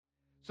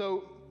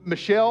So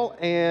Michelle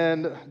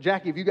and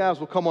Jackie, if you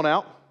guys will come on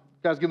out.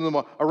 You guys give them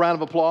a round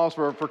of applause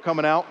for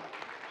coming out.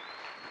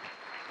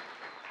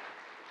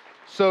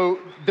 So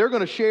they're going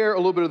to share a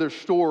little bit of their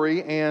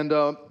story,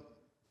 and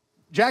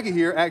Jackie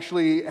here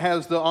actually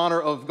has the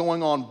honor of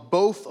going on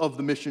both of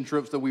the mission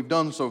trips that we've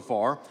done so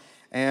far.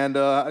 And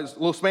a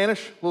little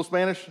Spanish,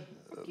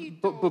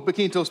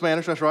 Poquito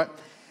Spanish, that's right.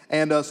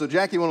 And so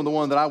Jackie went on the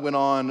one that I went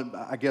on,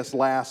 I guess,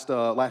 last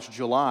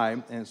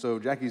July. And so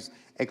Jackie's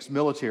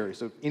ex-military.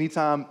 So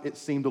anytime it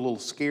seemed a little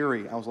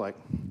scary, I was like,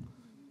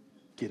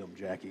 get him,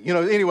 Jackie. You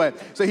know, anyway,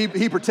 so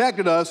he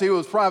protected us. He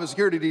was private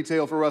security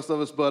detail for the rest of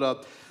us.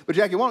 But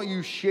Jackie, why don't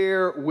you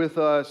share with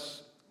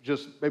us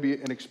just maybe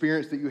an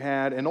experience that you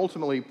had and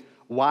ultimately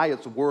why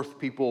it's worth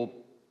people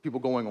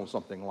going on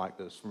something like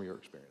this from your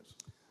experience.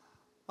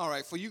 All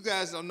right, for you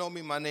guys that don't know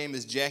me, my name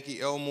is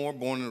Jackie Elmore,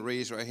 born and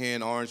raised right here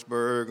in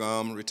Orangeburg,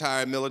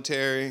 retired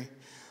military.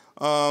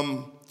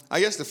 I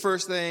guess the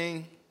first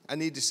thing I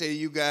need to say to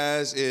you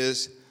guys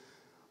is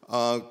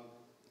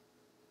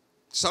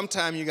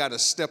sometimes you got to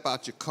step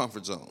out your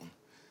comfort zone,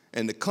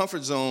 and the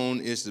comfort zone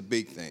is the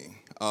big thing.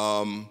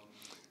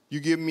 You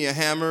give me a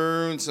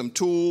hammer and some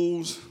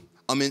tools,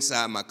 I'm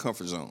inside my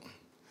comfort zone.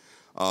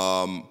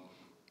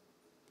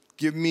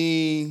 Give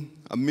me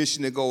a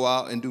mission to go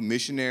out and do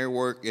missionary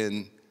work,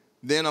 and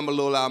then I'm a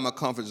little out of my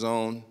comfort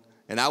zone.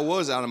 And I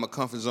was out of my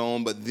comfort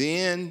zone, but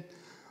then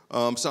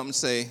something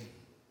say,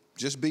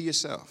 just be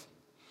yourself.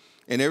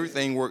 And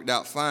everything worked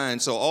out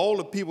fine. So all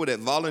the people that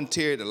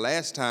volunteered the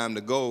last time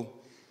to go,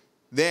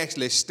 they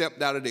actually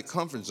stepped out of their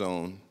comfort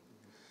zone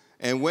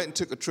and went and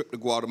took a trip to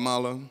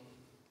Guatemala.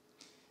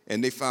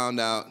 And they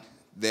found out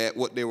that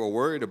what they were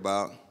worried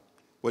about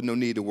wasn't no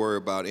need to worry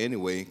about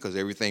anyway, because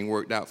everything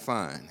worked out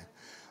fine.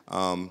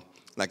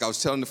 Like I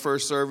was telling the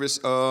first service,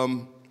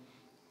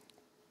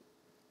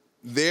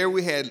 there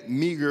we had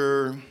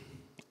meager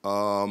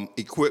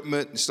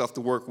equipment and stuff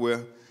to work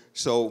with.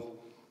 So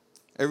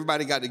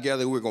everybody got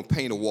together, we were going to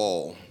paint a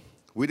wall.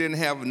 We didn't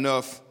have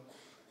enough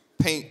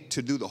paint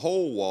to do the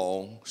whole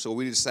wall, so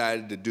we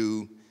decided to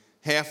do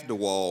half the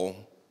wall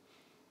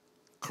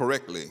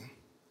correctly.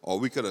 Or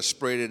we could have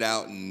spread it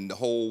out and the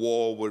whole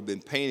wall would have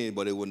been painted,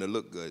 but it wouldn't have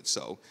looked good.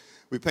 So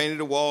we painted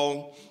the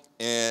wall,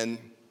 and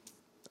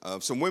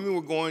some women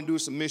were going to do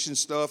some mission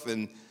stuff,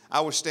 and I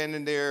was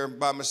standing there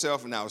by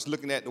myself, and I was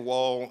looking at the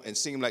wall, and it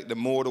seemed like the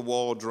more the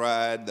wall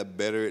dried, the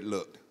better it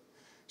looked.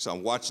 So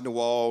I'm watching the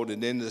wall,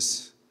 and then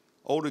this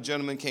older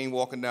gentleman came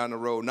walking down the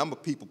road, and I'm a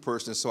people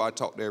person, so I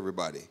talk to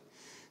everybody.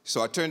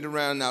 So I turned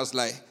around, and I was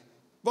like,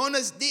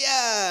 Buenos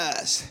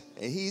dias,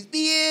 and he's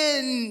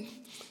bien.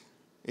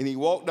 And he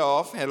walked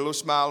off, had a little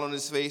smile on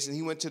his face, and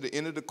he went to the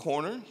end of the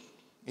corner, and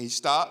he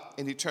stopped,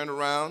 and he turned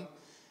around,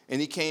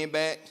 and he came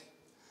back,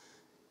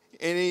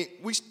 and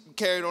we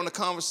carried on a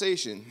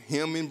conversation,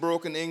 him in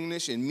broken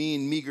English and me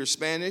in meager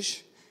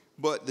Spanish.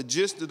 But the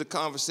gist of the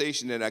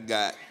conversation that I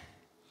got,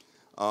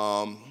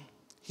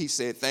 he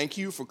said, thank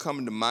you for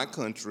coming to my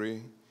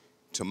country,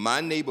 to my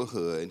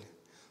neighborhood,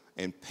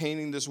 and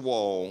painting this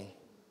wall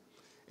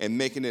and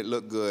making it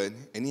look good.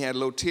 And he had a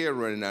little tear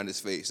running down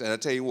his face. And I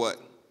tell you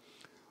what,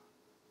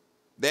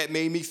 that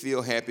made me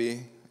feel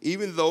happy,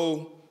 even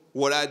though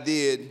what I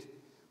did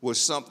was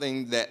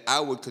something that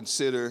I would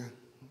consider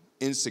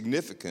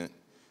insignificant,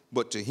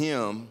 but to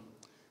him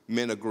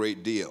meant a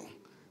great deal.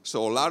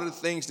 So a lot of the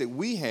things that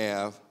we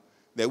have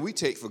that we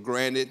take for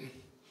granted,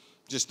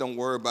 just don't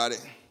worry about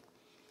it.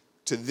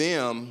 To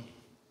them,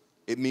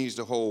 it means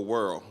the whole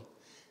world.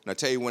 And I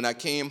tell you, when I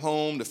came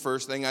home, the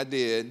first thing I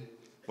did,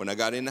 when I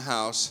got in the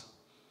house,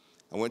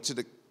 I went to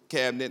the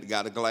cabinet,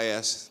 got a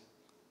glass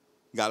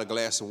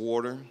of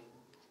water,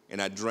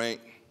 and I drank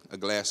a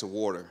glass of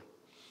water.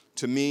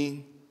 To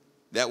me,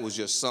 that was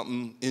just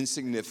something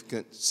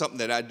insignificant, something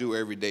that I do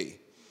every day.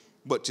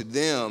 But to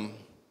them,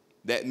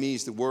 that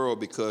means the world,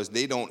 because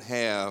they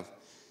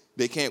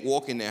can't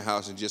walk in their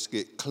house and just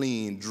get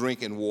clean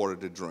drinking water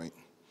to drink.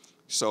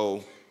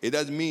 So it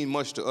doesn't mean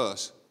much to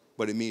us,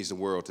 but it means the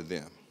world to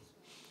them.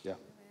 Yeah,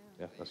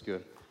 that's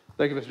good.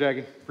 Thank you, Mr.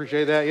 Jackie.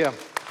 Appreciate that, yeah. Of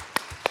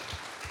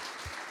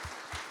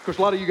course,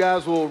 a lot of you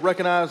guys will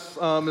recognize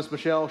Miss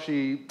Michelle.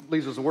 She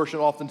leads us in worship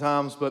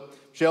oftentimes, but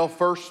Michelle,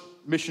 first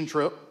mission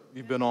trip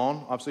you've been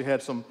on, obviously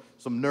had some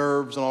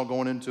nerves and all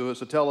going into it.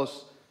 So tell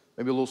us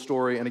maybe a little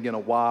story, and again,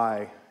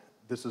 why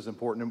this is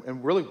important,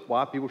 and really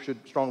why people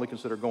should strongly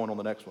consider going on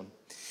the next one.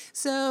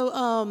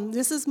 So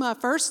this is my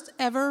first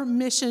ever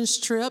missions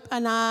trip,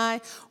 and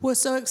I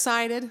was so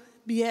excited,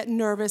 yet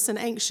nervous and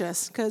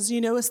anxious, because,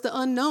 it's the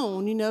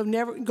unknown,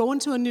 never going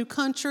to a new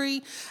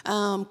country,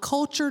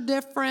 culture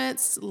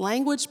difference,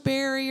 language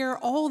barrier,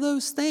 all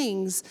those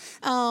things.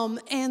 And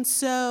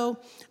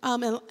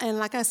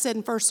like I said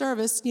in first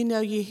service,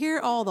 you hear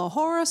all the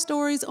horror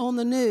stories on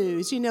the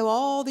news,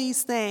 all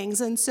these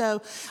things. And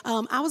so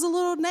I was a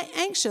little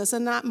anxious,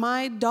 and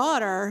my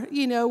daughter,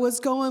 was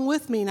going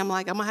with me, and I'm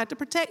like, I'm going to have to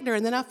protect her.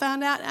 And then I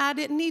found out I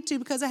didn't need to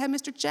because I had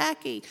Mr.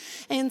 Jackie.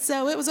 And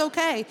so it was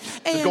okay.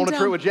 Just going on a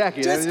trip with Jackie.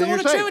 Jackie. Just Then go on you're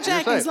a trip safe. with You're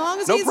Jackie. safe. As long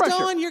as No he's pressure.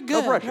 going, you're No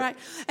good, pressure. right?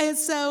 And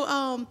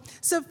so,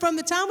 so from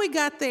the time we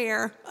got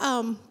there,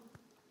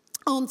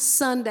 on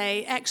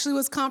Sunday actually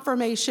was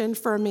confirmation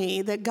for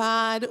me that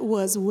God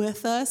was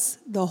with us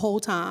the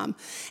whole time.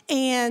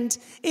 And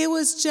it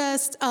was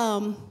just,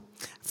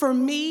 for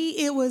me,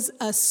 it was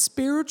a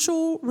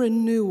spiritual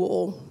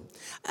renewal.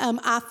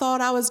 I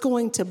thought I was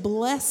going to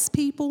bless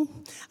people.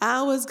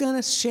 I was going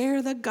to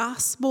share the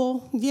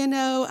gospel.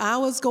 I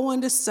was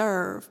going to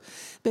serve.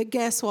 But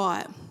guess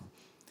what?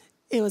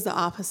 It was the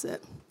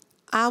opposite.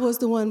 I was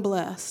the one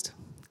blessed.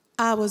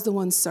 I was the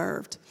one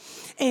served.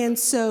 And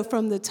so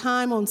from the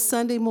time on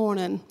Sunday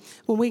morning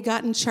when we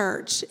got in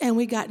church and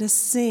we got to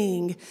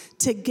sing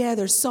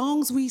together,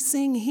 songs we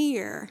sing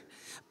here,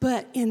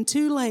 but in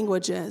 2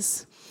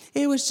 languages,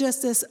 it was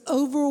just this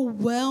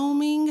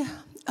overwhelming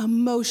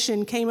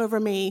emotion came over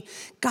me.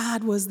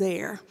 God was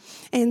there.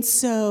 And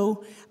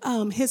so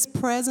his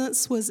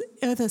presence was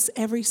with us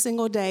every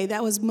single day.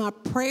 That was my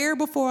prayer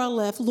before I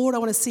left. Lord, I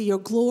want to see your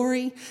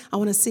glory. I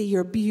want to see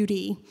your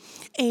beauty.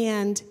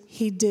 And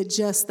he did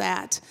just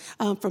that.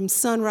 From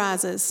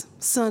sunrises,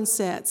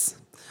 sunsets,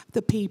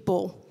 the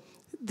people,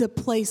 the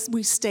place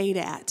we stayed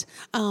at.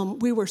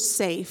 We were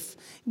safe.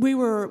 We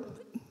were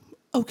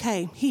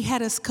okay. He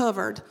had us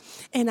covered.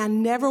 And I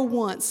never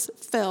once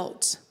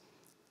felt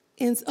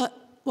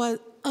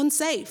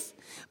unsafe.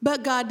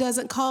 But God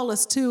doesn't call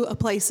us to a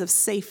place of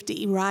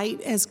safety,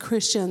 right, as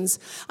Christians.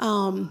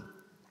 And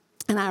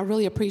I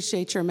really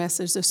appreciate your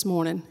message this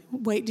morning.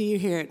 Wait till you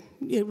hear it.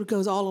 It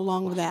goes all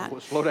along with that.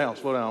 Slow down.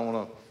 I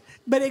want to.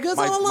 But it goes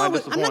all along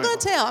with. I'm not going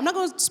to tell. I'm not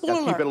going to spoil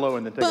alert. Keep it low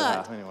and then take it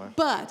high anyway.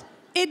 But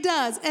it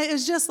does.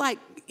 It's just like,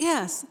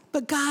 yes,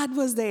 but God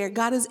was there.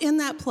 God is in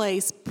that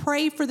place.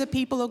 Pray for the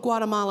people of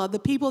Guatemala, the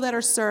people that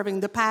are serving,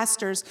 the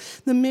pastors,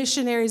 the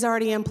missionaries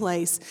already in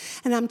place.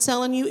 And I'm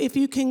telling you, if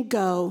you can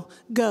go.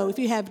 If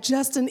you have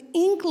just an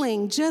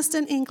inkling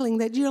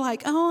that you're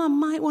like, oh, I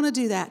might want to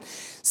do that.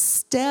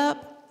 Step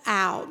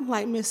out.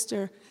 Like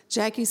Mr.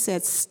 Jackie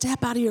said,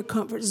 step out of your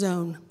comfort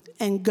zone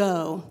and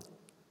go.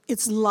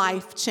 It's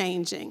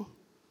life-changing.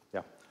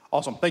 Yeah.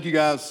 Awesome. Thank you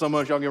guys so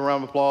much. Y'all give a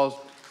round of applause.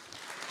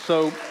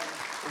 So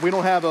we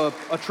don't have a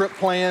trip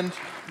planned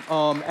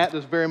at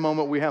this very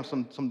moment. We have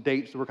some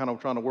dates that we're kind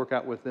of trying to work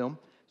out with them.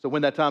 So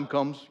when that time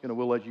comes,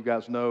 we'll let you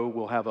guys know.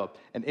 We'll have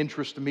an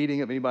interest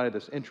meeting of anybody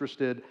that's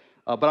interested.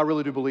 But I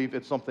really do believe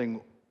it's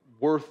something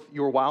worth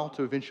your while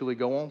to eventually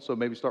go on. So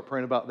maybe start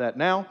praying about that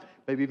now.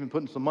 Maybe even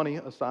putting some money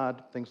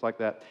aside, things like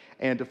that.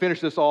 And to finish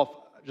this off,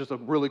 just a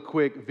really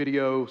quick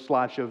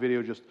slideshow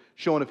video, just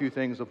showing a few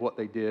things of what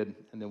they did,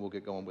 and then we'll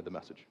get going with the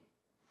message.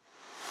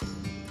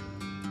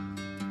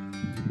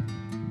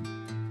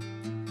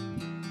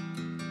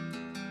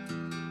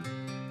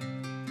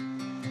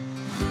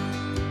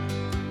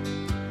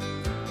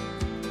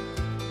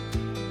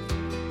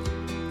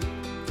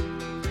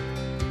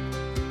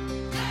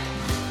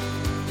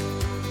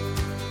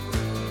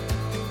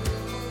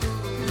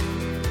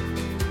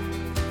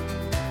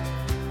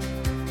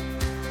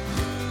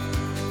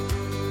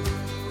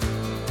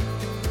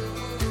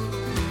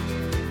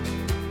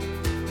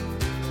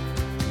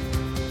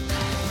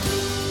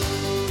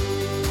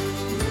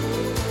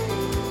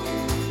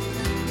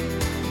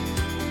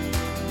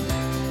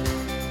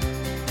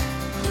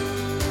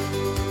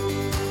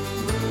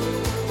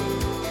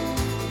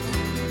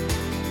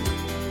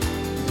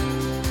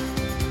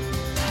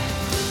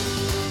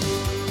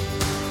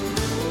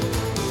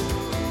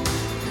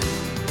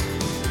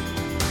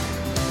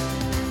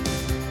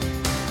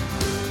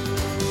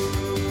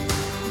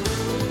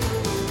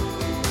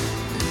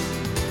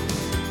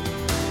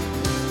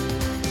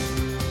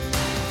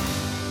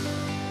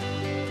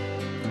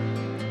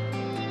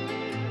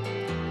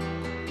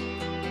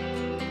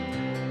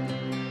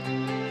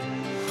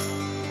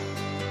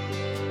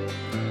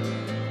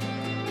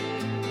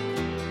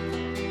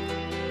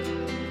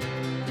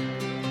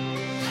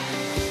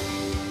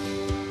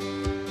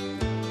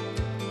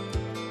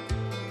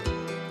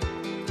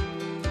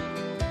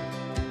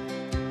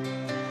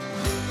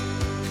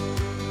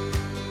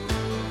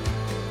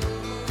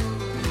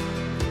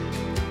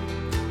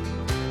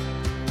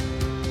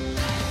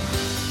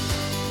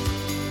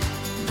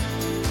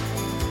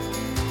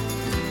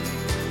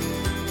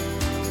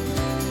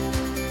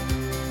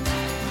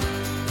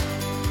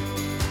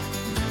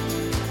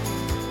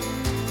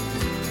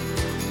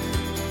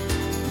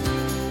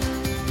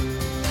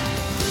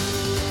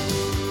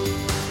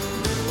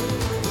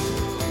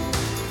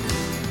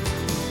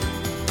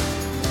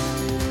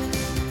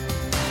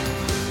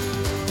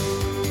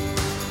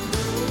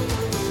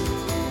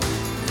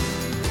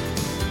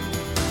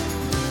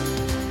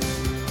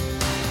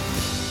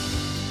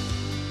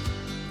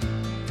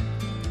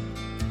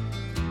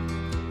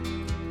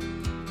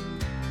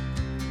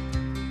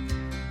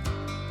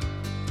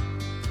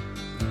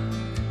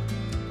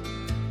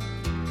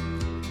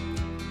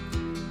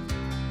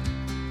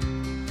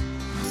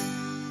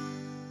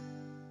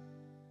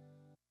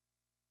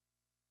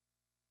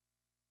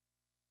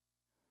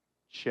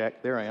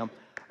 Check. There I am.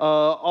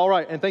 All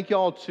right, and thank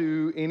y'all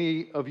to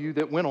any of you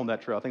that went on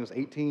that trail. I think it was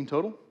 18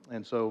 total,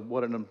 and so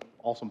what an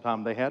awesome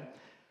time they had.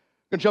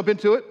 Going to jump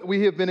into it.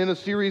 We have been in a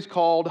series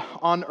called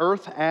On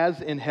Earth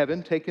as in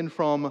Heaven, taken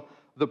from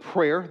the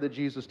prayer that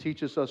Jesus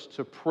teaches us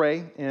to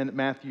pray in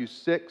Matthew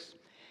 6,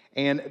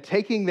 and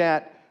taking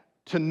that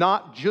to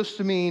not just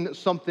mean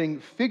something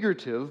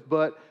figurative,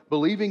 but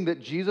believing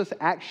that Jesus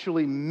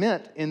actually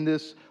meant in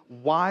this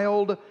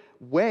wild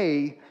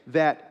way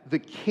that the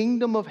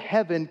kingdom of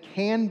heaven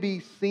can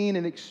be seen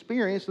and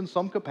experienced in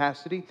some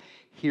capacity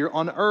here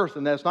on earth.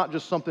 And that's not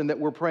just something that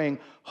we're praying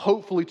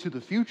hopefully to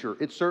the future.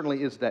 It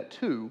certainly is that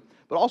too,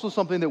 but also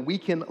something that we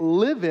can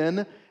live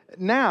in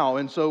now.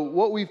 And so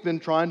what we've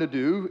been trying to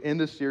do in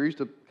this series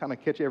to kind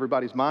of catch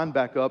everybody's mind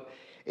back up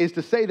is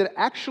to say that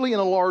actually in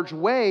a large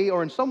way,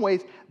 or in some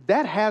ways,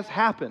 that has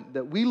happened,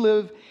 that we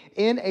live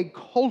in a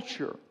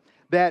culture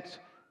that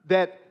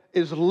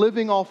is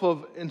living off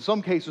of, in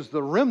some cases,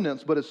 the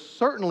remnants, but is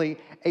certainly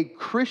a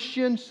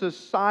Christian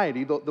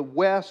society, the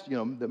West, the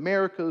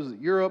Americas,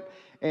 Europe,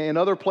 and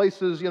other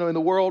places, in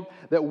the world,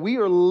 that we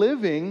are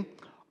living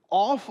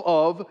off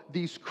of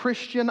these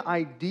Christian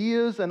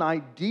ideas and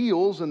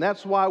ideals, and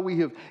that's why we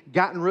have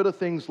gotten rid of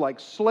things like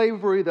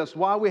slavery. That's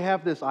why we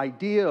have this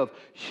idea of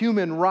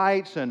human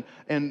rights and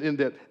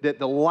that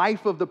the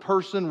life of the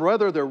person,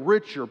 whether they're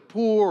rich or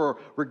poor, or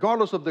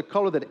regardless of the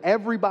color, that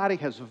everybody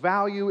has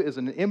value, is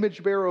an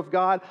image bearer of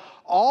God.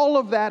 All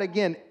of that,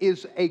 again,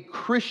 is a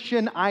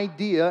Christian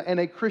idea and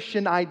a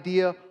Christian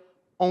idea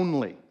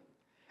only.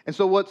 And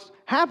so what's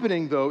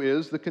happening, though,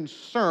 is the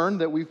concern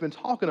that we've been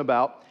talking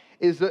about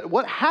is that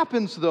what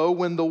happens, though,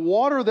 when the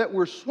water that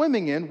we're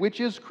swimming in,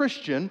 which is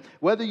Christian,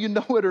 whether you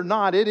know it or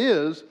not, it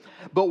is,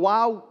 but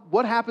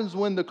what happens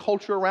when the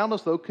culture around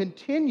us, though,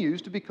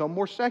 continues to become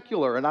more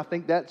secular? And I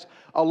think that's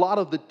a lot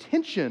of the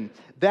tension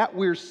that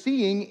we're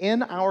seeing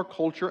in our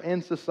culture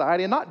and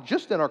society, and not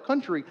just in our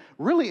country,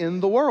 really in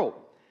the world.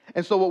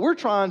 And so what we're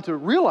trying to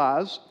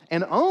realize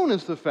and own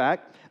is the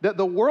fact that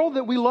the world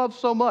that we love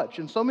so much,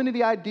 and so many of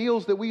the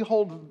ideals that we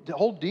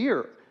hold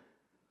dear,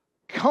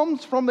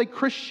 comes from a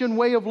Christian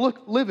way of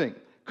living,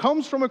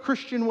 comes from a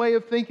Christian way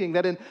of thinking,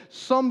 that in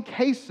some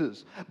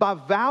cases, by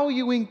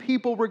valuing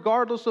people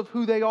regardless of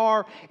who they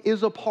are,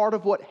 is a part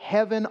of what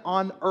heaven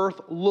on earth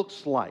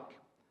looks like.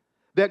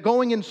 That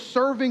going and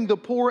serving the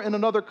poor in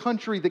another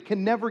country that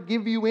can never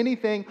give you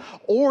anything,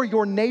 or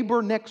your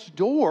neighbor next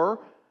door,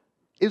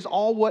 is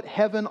all what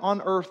heaven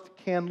on earth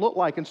can look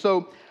like. And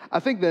so I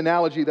think the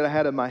analogy that I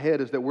had in my head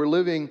is that we're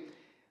living,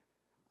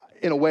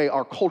 in a way,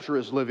 our culture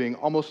is living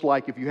almost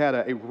like if you had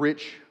a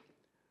rich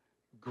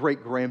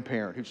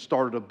great-grandparent who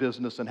started a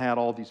business and had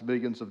all these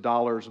millions of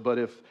dollars, but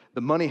if the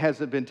money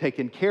hasn't been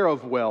taken care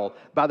of well,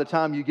 by the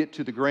time you get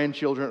to the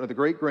grandchildren or the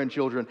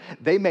great-grandchildren,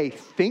 they may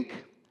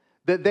think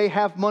that they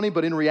have money,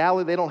 but in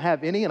reality, they don't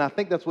have any. And I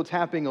think that's what's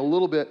happening a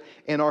little bit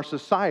in our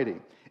society,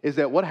 is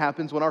that what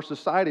happens when our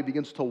society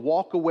begins to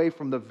walk away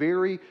from the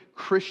very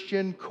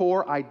Christian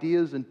core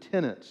ideas and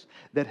tenets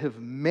that have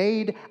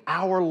made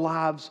our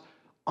lives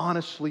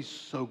honestly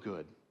so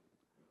good.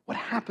 What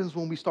happens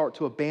when we start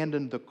to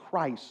abandon the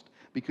Christ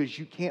because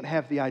you can't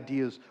have the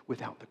ideas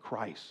without the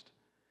Christ?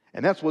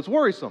 And that's what's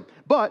worrisome.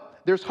 But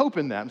there's hope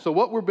in that. And so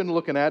what we've been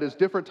looking at is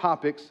different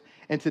topics.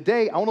 And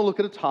today I want to look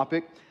at a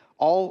topic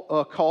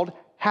called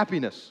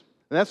happiness.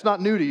 And that's not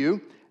new to you,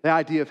 the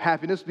idea of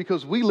happiness,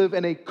 because we live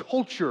in a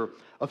culture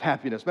of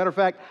happiness. Matter of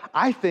fact,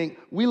 I think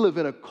we live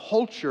in a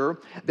culture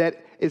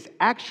that is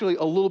actually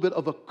a little bit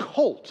of a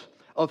cult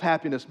of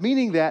happiness,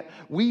 meaning that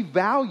we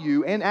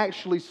value and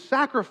actually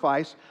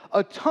sacrifice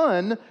a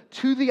ton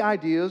to the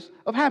ideas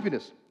of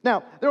happiness.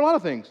 Now, there are a lot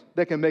of things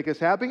that can make us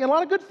happy and a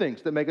lot of good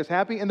things that make us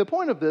happy, and the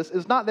point of this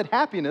is not that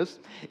happiness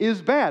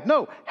is bad.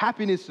 No,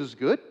 happiness is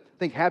good. I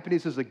think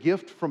happiness is a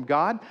gift from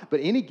God, but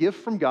any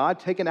gift from God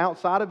taken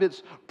outside of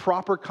its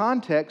proper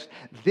context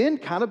then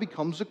kind of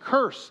becomes a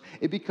curse.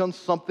 It becomes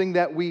something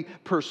that we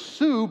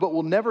pursue but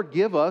will never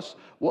give us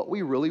what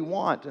we really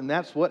want, and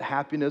that's what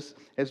happiness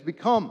has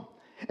become.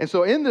 And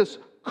so in this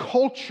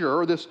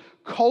culture, this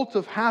cult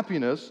of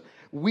happiness,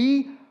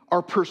 we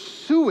are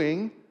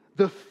pursuing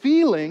the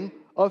feeling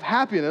of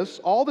happiness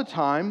all the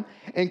time,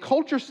 and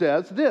culture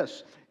says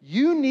this: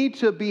 you need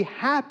to be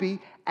happy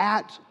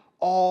at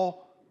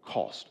all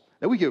cost.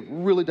 Now, we could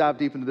really dive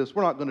deep into this.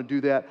 We're not going to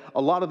do that. A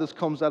lot of this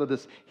comes out of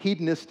this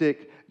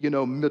hedonistic,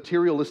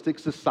 materialistic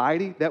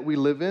society that we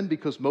live in,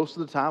 because most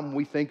of the time when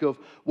we think of,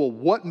 well,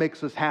 what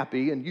makes us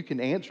happy, and you can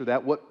answer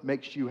that, what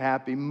makes you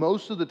happy,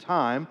 most of the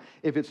time,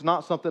 if it's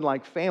not something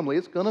like family,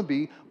 it's going to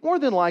be more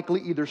than likely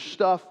either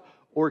stuff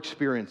or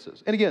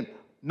experiences. And again,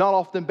 not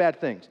often bad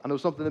things. I know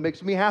something that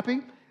makes me happy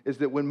is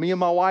that when me and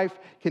my wife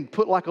can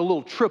put like a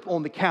little trip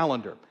on the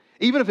calendar,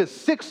 even if it's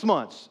 6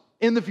 months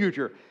in the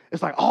future,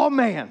 it's like, oh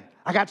man,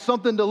 I got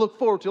something to look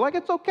forward to. Like,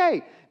 it's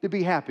okay to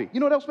be happy. You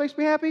know what else makes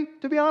me happy,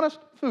 to be honest?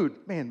 Food.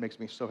 Man, makes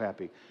me so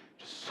happy.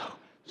 Just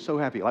so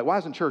happy. Like, why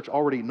isn't church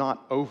already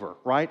not over,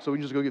 right? So we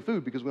can just go get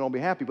food because we don't be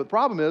happy. But the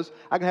problem is,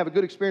 I can have a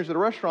good experience at a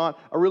restaurant,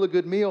 a really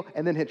good meal,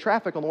 and then hit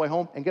traffic on the way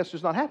home, and guess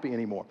who's not happy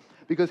anymore?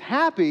 Because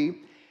happy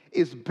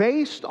is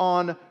based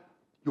on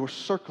your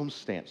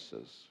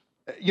circumstances.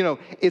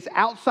 It's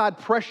outside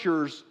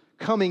pressures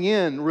coming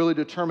in really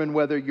determine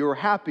whether you're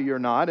happy or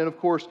not. And of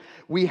course,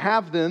 we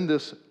have then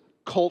this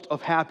culture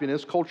of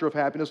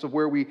happiness, of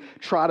where we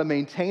try to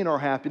maintain our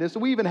happiness.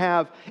 And we even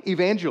have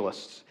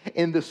evangelists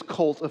in this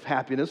cult of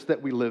happiness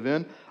that we live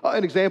in.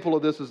 An example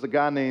of this is the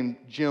guy named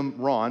Jim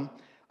Rohn.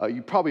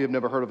 You probably have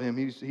never heard of him.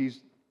 He's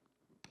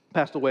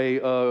passed away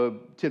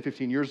 10,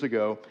 15 years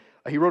ago.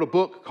 He wrote a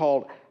book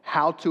called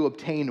How to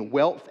Obtain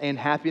Wealth and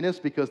Happiness,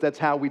 because that's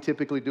how we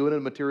typically do it in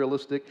a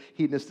materialistic,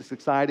 hedonistic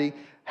society.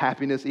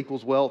 Happiness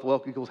equals wealth,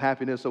 wealth equals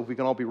happiness. So if we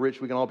can all be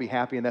rich, we can all be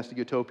happy, and that's the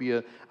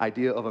utopia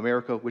idea of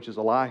America, which is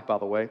a lie, by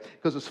the way.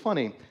 Because it's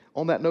funny,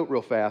 on that note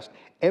real fast,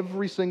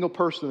 every single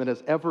person that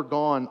has ever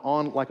gone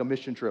on like a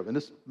mission trip, and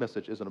this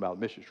message isn't about a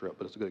mission trip,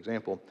 but it's a good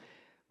example,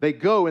 they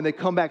go and they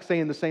come back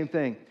saying the same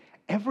thing.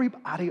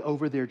 Everybody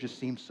over there just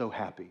seems so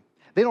happy.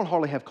 They don't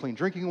hardly have clean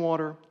drinking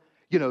water.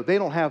 They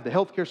don't have the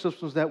healthcare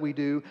systems that we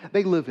do.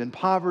 They live in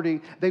poverty.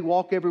 They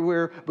walk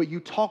everywhere, but you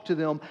talk to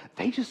them,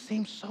 they just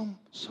seem so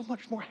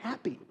much more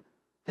happy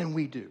than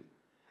we do.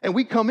 And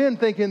we come in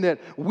thinking that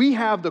we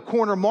have the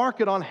corner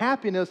market on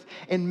happiness,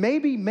 and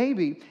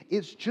maybe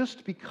it's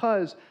just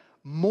because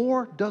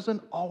more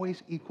doesn't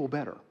always equal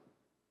better.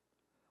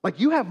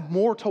 Like, you have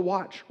more to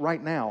watch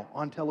right now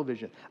on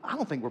television. I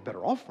don't think we're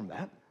better off from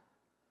that.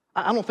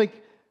 I don't think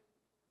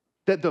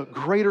that the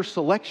greater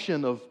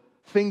selection of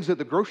things at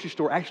the grocery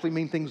store actually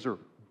mean things are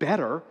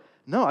better.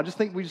 No, I just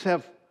think we just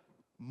have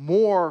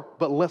more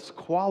but less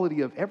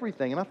quality of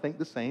everything, and I think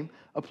the same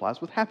applies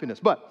with happiness.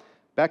 But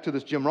back to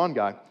this Jim Rohn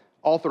guy,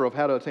 author of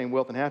How to Attain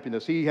Wealth and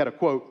Happiness. He had a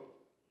quote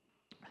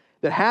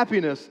that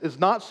happiness is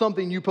not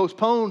something you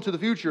postpone to the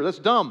future. That's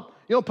dumb.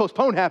 You don't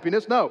postpone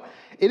happiness. No,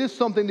 it is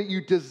something that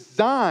you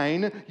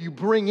design, you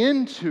bring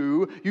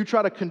into, you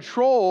try to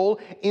control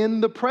in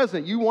the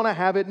present. You want to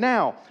have it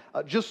now.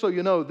 Just so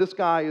you know, this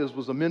guy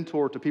was a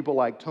mentor to people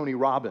like Tony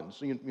Robbins.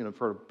 You've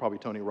heard probably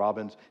Tony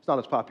Robbins. He's not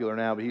as popular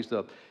now, but he's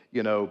the,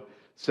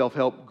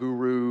 self-help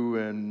guru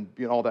and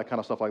all that kind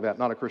of stuff like that.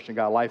 Not a Christian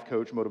guy, life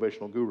coach,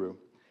 motivational guru.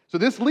 So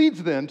this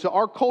leads then to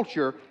our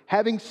culture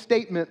having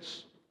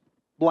statements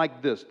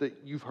like this that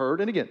you've heard.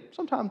 And again,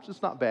 sometimes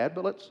it's not bad,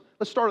 but let's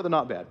start at the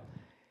not bad.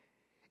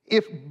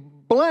 If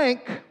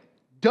blank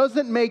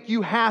doesn't make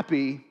you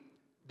happy,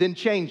 then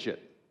change it.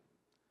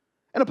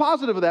 And a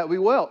positive of that would be,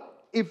 well,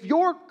 if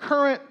your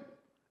current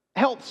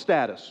health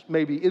status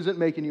maybe isn't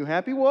making you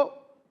happy, well,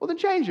 then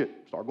change it.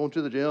 Start going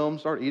to the gym,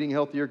 start eating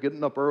healthier,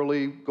 getting up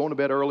early, going to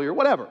bed earlier,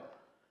 whatever.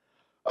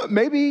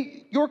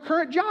 Maybe your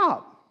current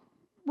job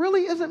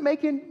really isn't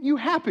making you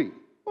happy.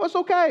 Well, it's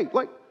okay.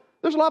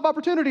 There's a lot of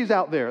opportunities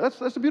out there. That's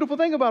the beautiful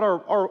thing about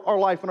our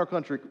life in our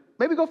country.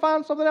 Maybe go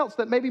find something else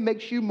that maybe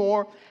makes you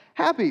more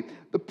happy.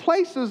 The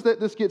places that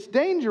this gets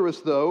dangerous,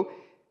 though,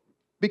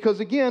 because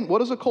again,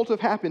 what is a cult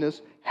of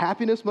happiness?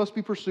 Happiness must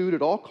be pursued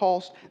at all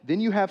costs. Then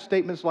you have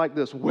statements like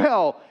this.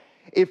 Well,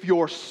 if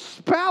your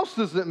spouse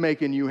isn't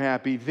making you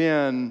happy,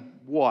 then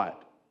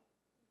what?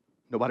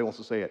 Nobody wants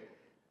to say it.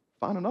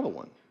 Find another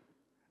one.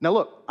 Now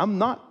look, I'm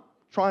not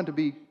trying to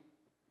be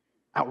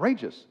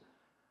outrageous.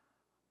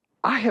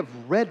 I have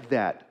read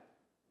that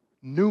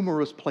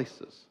numerous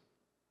places.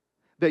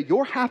 That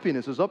your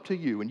happiness is up to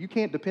you, and you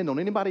can't depend on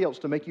anybody else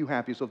to make you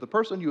happy. So if the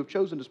person you have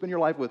chosen to spend your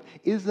life with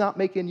is not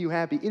making you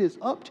happy, it is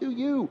up to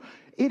you.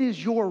 It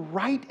is your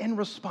right and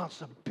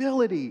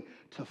responsibility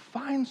to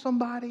find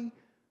somebody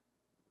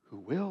who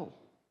will.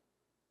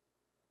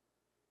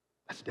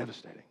 That's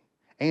devastating.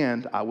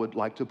 And I would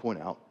like to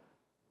point out,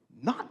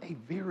 not a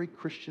very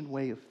Christian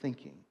way of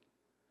thinking.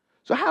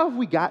 So how have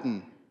we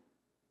gotten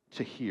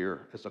to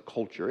here as a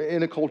culture,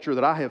 in a culture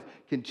that I have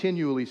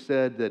continually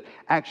said that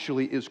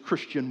actually is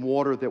Christian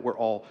water that we're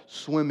all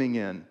swimming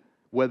in,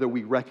 whether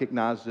we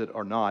recognize it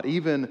or not.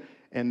 Even,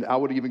 and I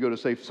would even go to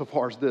say so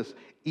far as this,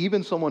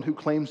 even someone who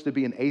claims to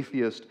be an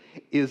atheist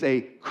is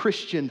a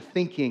Christian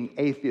thinking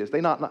atheist.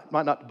 They might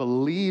not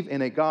believe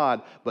in a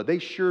God, but they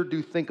sure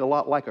do think a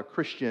lot like a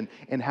Christian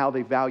in how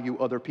they value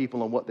other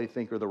people and what they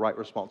think are the right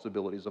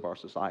responsibilities of our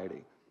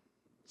society.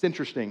 It's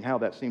interesting how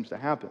that seems to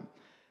happen.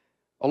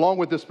 Along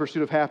with this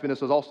pursuit of happiness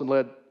has also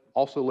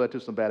led to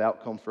some bad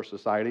outcomes for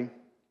society.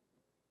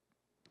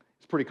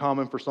 It's pretty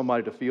common for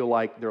somebody to feel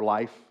like their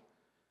life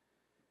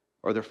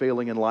or they're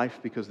failing in life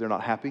because they're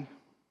not happy.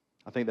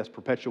 I think that's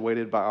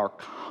perpetuated by our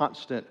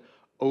constant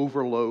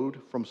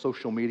overload from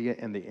social media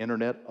and the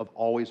internet of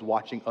always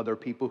watching other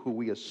people who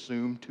we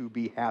assume to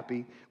be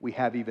happy. We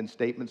have even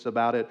statements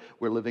about it.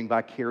 We're living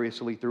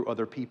vicariously through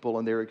other people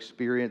and their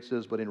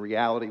experiences, but in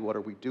reality, what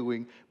are we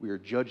doing? We are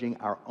judging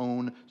our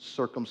own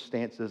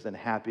circumstances and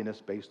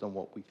happiness based on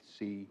what we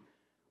see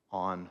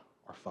on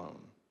our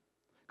phone.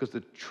 Because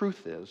the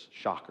truth is,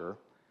 shocker,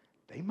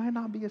 they might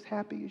not be as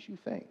happy as you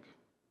think.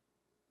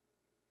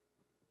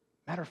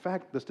 Matter of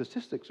fact, the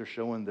statistics are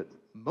showing that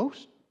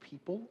most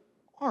people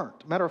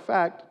aren't. Matter of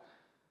fact,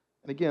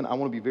 and again, I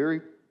want to be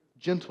very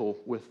gentle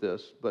with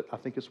this, but I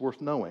think it's worth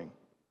knowing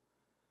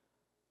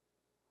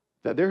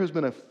that there has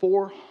been a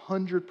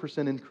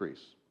 400%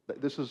 increase.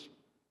 This is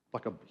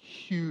like a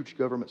huge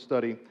government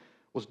study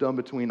was done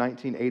between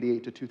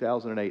 1988 to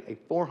 2008,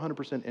 a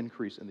 400%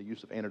 increase in the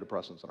use of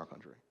antidepressants in our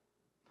country.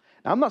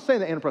 Now, I'm not saying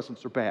that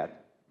antidepressants are bad.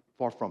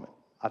 Far from it.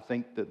 I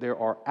think that there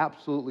are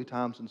absolutely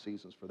times and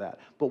seasons for that.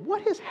 But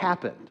what has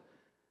happened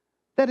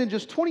that in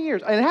just 20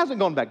 years, and it hasn't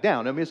gone back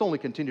down. I mean, it's only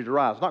continued to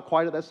rise. Not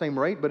quite at that same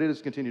rate, but it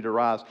has continued to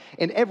rise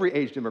in every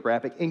age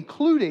demographic,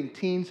 including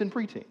teens and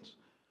preteens.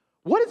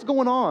 What is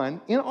going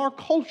on in our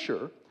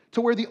culture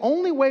to where the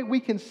only way we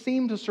can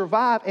seem to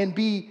survive and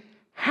be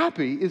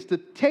happy is to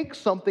take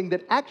something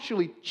that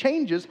actually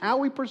changes how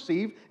we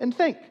perceive and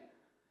think?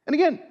 And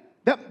again,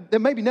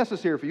 that may be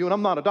necessary for you, and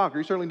I'm not a doctor.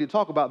 You certainly need to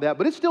talk about that,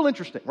 but it's still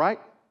interesting, right?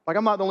 Like,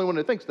 I'm not the only one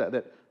that thinks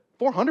that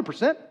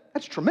 400%,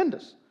 that's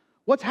tremendous.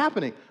 What's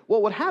happening? Well,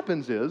 what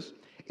happens is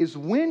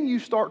when you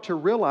start to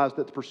realize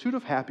that the pursuit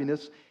of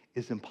happiness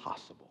is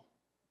impossible,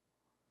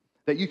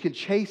 that you can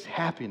chase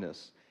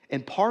happiness,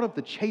 and part of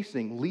the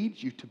chasing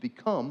leads you to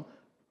become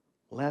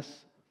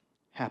less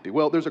happy.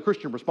 Well, there's a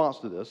Christian response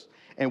to this,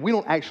 and we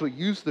don't actually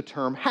use the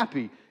term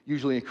happy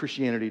usually in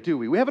Christianity, do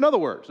we? We have another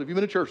word. So if you've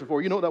been to church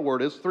before, you know what that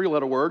word is,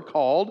 3-letter word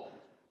called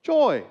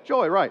joy.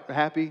 Joy, right.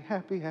 Happy,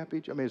 happy,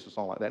 happy. I mean, it's a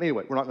song like that.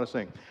 Anyway, we're not going to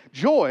sing.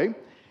 Joy.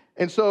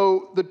 And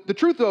so the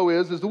truth, though,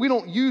 is that we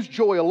don't use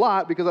joy a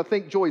lot because I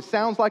think joy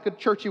sounds like a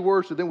churchy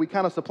word, so then we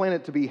kind of supplant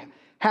it to be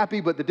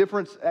happy, but the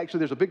difference, actually,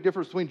 there's a big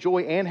difference between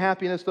joy and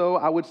happiness, though.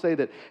 I would say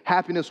that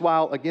happiness,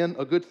 while, again,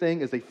 a good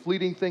thing, is a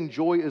fleeting thing.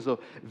 Joy is a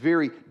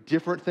very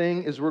different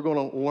thing, as we're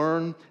going to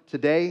learn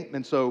today.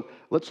 And so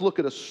let's look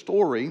at a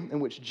story in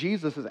which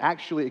Jesus is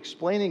actually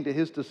explaining to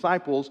his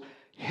disciples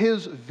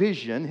his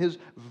vision, his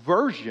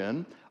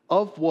version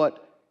of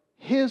what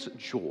his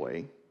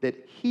joy that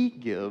he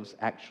gives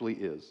actually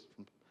is.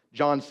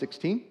 John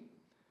 16,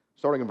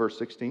 starting in verse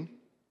 16.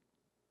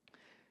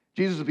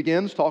 Jesus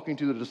begins talking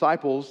to the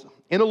disciples,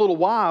 "In a little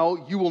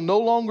while you will no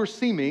longer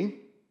see me,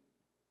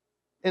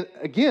 and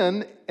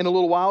again, in a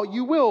little while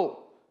you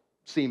will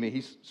see me."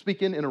 He's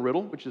speaking in a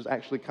riddle, which is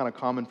actually kind of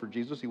common for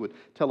Jesus. He would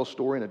tell a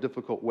story in a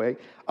difficult way.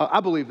 I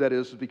believe that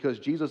is because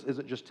Jesus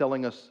isn't just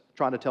trying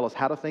to tell us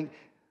how to think.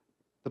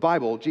 The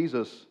Bible,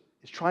 Jesus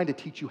is trying to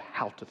teach you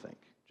how to think,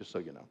 just so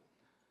you know.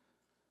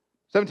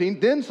 17,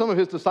 then some of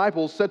his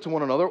disciples said to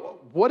one another,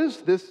 "What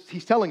is this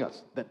he's telling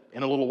us? That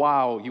in a little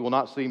while you will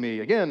not see me.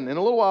 Again, in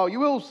a little while you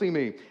will see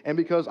me. And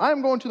because I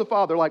am going to the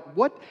Father," like,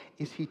 what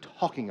is he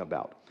talking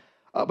about?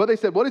 But they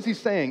said, "What is he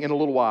saying in a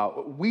little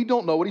while? We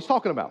don't know what he's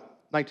talking about."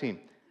 19,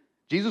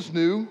 Jesus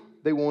knew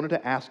they wanted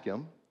to ask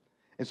him.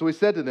 And so he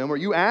said to them, "Are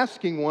you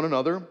asking one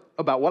another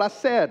about what I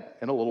said?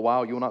 In a little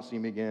while you will not see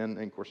me again."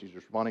 And of course he's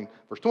responding.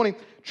 Verse 20,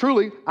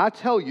 "Truly, I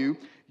tell you,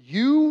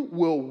 you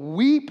will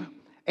weep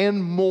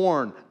and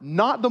mourn."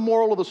 Not the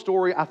moral of the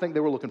story I think they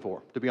were looking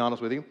for, to be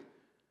honest with you.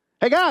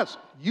 Hey guys,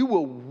 you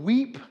will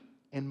weep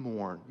and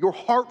mourn. Your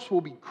hearts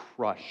will be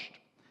crushed.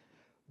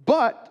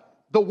 But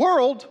the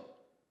world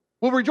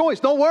will rejoice.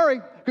 Don't worry,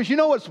 because you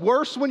know what's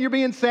worse when you're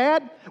being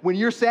sad? When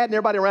you're sad and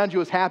everybody around you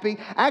is happy.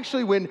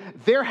 Actually, when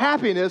their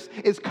happiness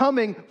is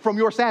coming from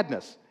your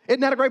sadness.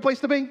 Isn't that a great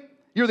place to be?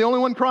 You're the only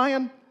one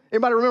crying?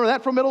 Anybody remember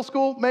that from middle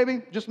school?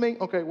 Maybe? Just me?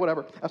 Okay,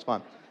 whatever. That's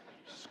fine.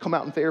 Just come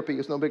out in therapy.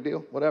 It's no big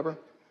deal. Whatever.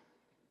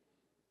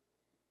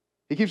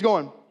 He keeps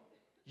going.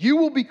 "You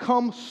will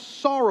become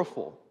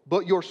sorrowful,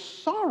 but your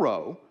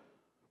sorrow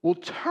will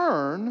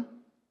turn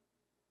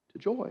to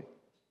joy."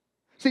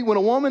 See, when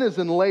a woman is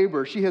in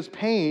labor, she has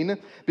pain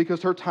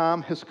because her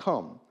time has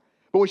come.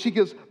 But when she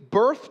gives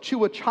birth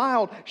to a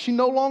child, she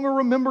no longer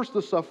remembers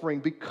the suffering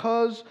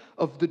because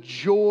of the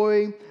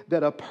joy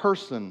that a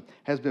person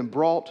has been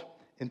brought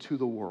into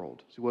the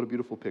world. See, what a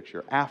beautiful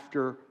picture.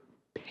 After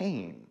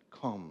pain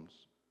comes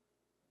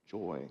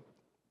joy.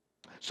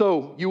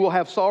 "So you will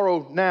have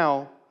sorrow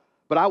now,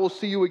 but I will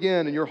see you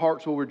again, and your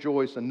hearts will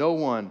rejoice, and no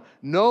one,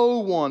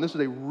 this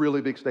is a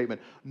really big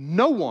statement,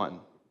 no one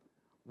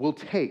will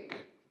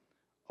take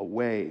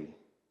away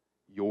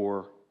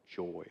your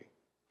joy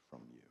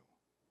from you."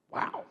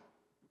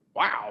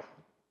 Wow.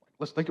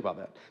 Let's think about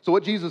that. So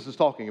what Jesus is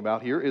talking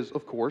about here is,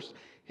 of course,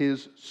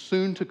 his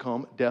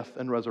soon-to-come death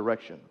and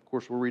resurrection. Of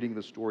course, we're reading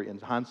this story in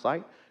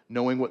hindsight,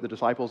 knowing what the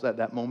disciples at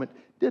that moment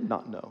did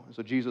not know.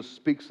 So Jesus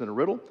speaks in a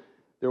riddle.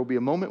 There will be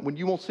a moment when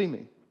you won't see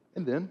me.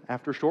 And then,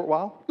 after a short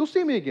while, you'll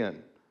see me again.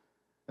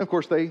 And of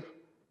course, we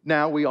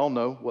all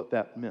know what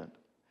that meant.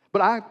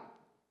 But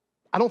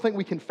I don't think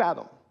we can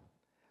fathom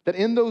that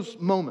in those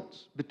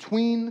moments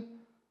between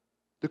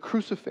the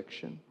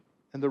crucifixion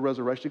and the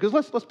resurrection, because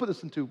let's put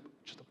this into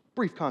just a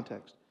brief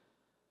context.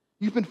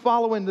 You've been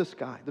following this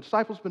guy. The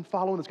disciples have been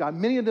following this guy.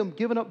 Many of them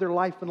given up their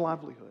life and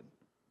livelihood,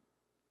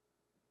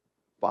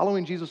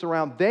 following Jesus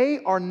around.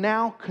 They are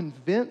now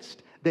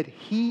convinced that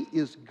he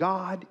is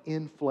God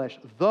in flesh,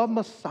 the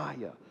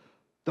Messiah,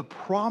 the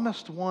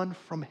promised one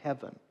from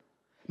heaven.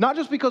 Not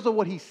just because of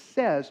what he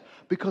says,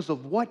 because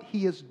of what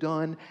he has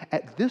done.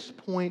 At this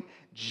point,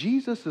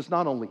 Jesus has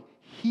not only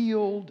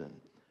healed and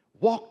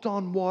walked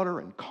on water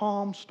and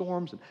calmed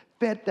storms and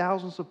fed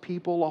thousands of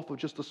people off of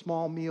just a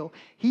small meal.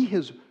 He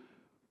has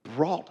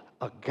brought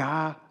a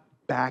guy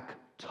back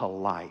to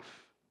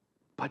life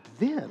But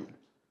then,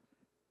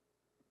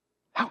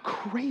 how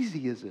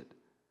crazy is it?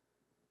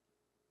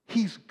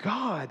 He's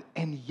God,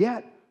 and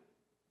yet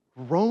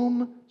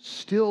Rome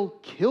still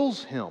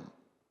kills him.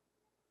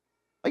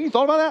 Like, you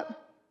thought about that?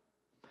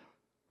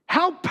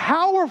 How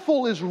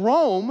powerful is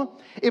Rome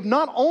if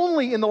not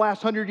only in the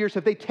last 100 years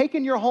have they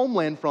taken your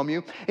homeland from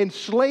you,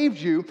 enslaved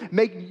you,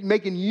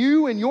 making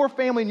you and your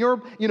family and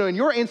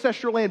your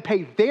ancestral land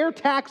pay their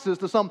taxes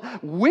to some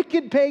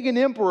wicked pagan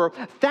emperor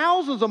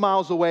thousands of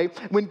miles away.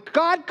 When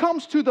God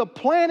comes to the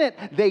planet,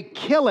 they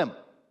kill him.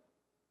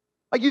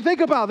 Like, you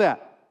think about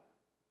that.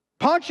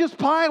 Pontius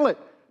Pilate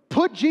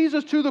put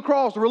Jesus to the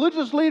cross. The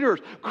religious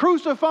leaders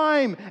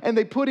crucify him, and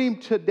they put him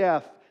to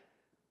death.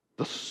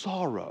 The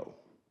sorrow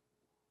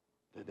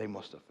that they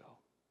must have felt.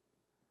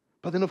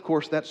 But then, of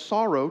course, that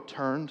sorrow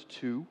turned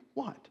to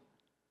what?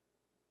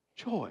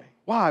 Joy.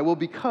 Why? Well,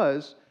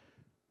 because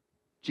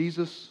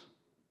Jesus,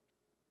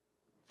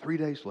 3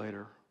 days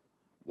later,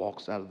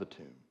 walks out of the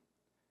tomb.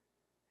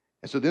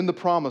 And so then the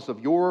promise of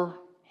your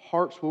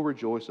hearts will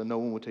rejoice and no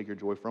one will take your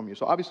joy from you.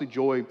 So obviously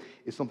joy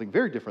is something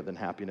very different than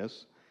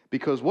happiness,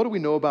 because what do we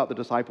know about the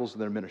disciples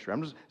and their ministry?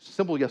 I'm just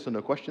simple yes and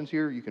no questions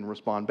here. You can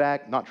respond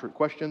back, not trick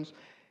questions.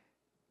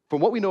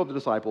 From what we know of the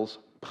disciples,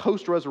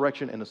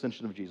 post-resurrection and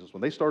ascension of Jesus,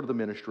 when they started the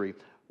ministry,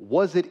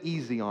 was it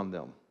easy on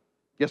them?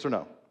 Yes or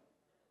no?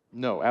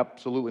 No,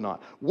 absolutely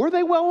not. Were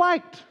they well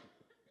liked?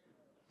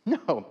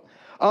 No.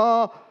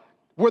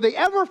 Were they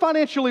ever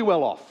financially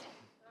well off?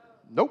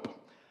 Nope.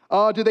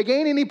 Did they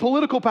gain any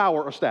political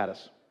power or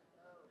status?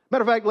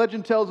 Matter of fact,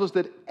 legend tells us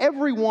that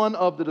every one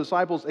of the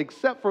disciples,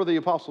 except for the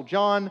Apostle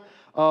John,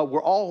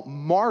 were all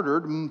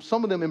martyred,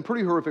 some of them in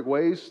pretty horrific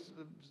ways.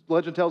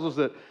 Legend tells us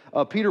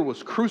that Peter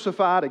was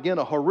crucified, again,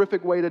 a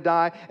horrific way to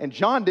die, and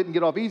John didn't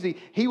get off easy.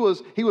 He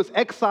was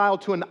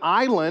exiled to an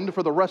island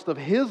for the rest of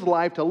his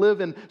life to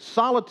live in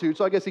solitude,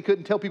 so I guess he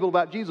couldn't tell people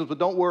about Jesus, but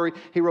don't worry,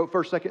 he wrote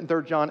 1st, 2nd, and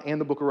 3rd John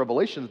and the book of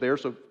Revelations there,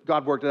 so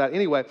God worked it out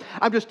anyway.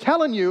 I'm just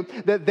telling you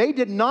that they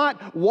did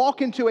not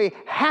walk into a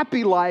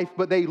happy life,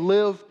 but they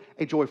lived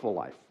a joyful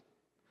life.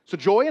 So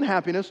joy and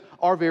happiness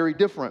are very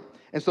different,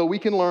 and so we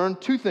can learn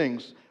two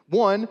things.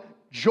 One,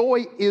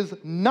 joy is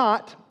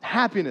not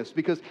happiness,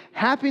 because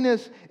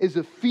happiness is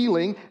a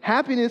feeling.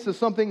 Happiness is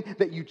something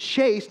that you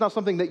chase, not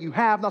something that you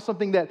have, not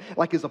something that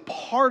like is a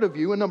part of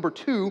you. And number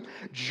two,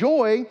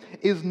 joy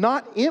is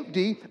not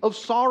empty of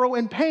sorrow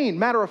and pain.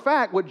 Matter of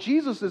fact, what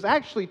Jesus is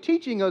actually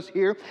teaching us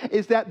here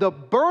is that the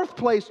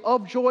birthplace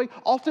of joy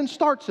often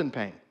starts in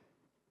pain.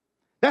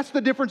 That's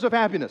the difference of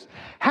happiness.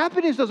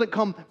 Happiness doesn't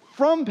come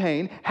from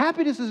pain.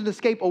 Happiness is an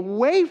escape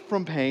away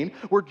from pain,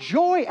 where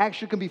joy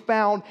actually can be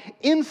found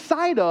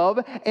inside of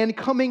and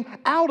coming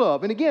out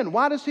of. And again,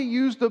 why does he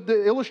use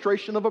the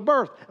illustration of a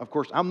birth? Of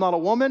course, I'm not a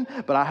woman,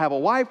 but I have a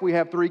wife. We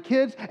have 3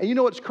 kids. And you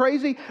know what's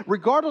crazy?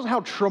 Regardless of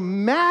how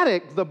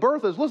traumatic the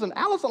birth is, listen,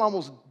 Allison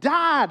almost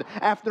died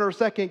after her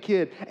 2nd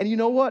kid. And you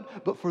know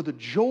what? But for the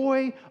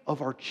joy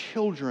of our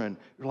children,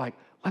 you're like,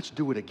 let's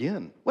do it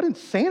again. What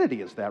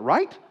insanity is that,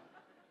 right?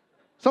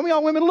 Some of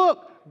y'all women,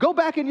 look, go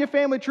back in your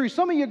family tree.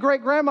 Some of your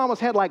great-grandmamas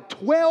had like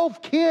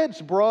 12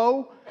 kids,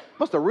 bro.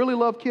 Must have really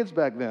loved kids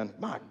back then.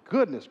 My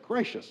goodness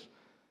gracious.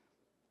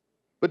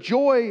 But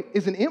joy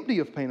isn't empty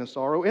of pain and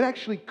sorrow. It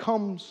actually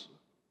comes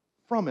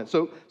from it.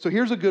 So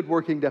here's a good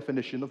working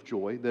definition of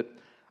joy that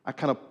I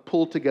kind of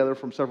pulled together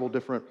from several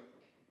different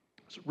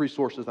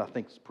resources I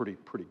think is pretty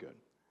good.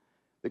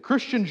 The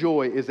Christian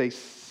joy is a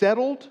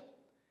settled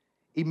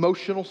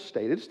emotional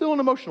state. It's still an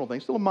emotional thing,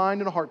 still a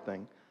mind and a heart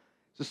thing.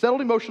 It's a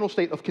settled emotional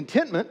state of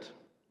contentment,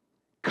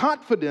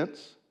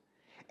 confidence,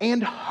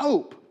 and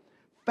hope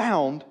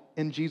found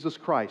in Jesus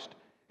Christ.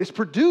 It's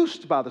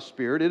produced by the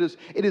Spirit. It is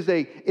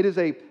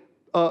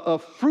a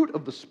fruit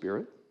of the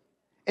Spirit,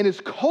 and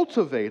is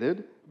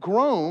cultivated,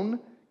 grown,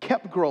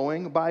 kept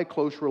growing by a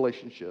close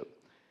relationship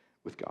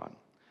with God.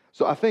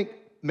 So I think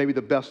maybe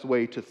the best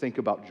way to think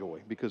about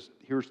joy, because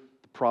here's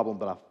the problem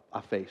that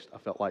I faced. I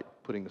felt like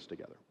putting this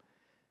together.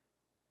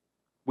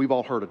 We've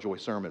all heard a joy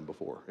sermon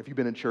before. If you've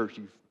been in church,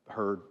 you've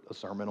heard a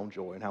sermon on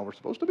joy and how we're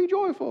supposed to be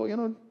joyful,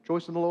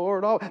 rejoice in the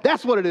Lord. Oh,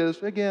 that's what it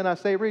is. Again, I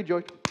say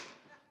rejoice.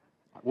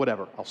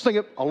 Whatever. I'll sing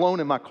it alone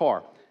in my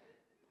car.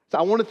 So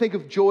I want to think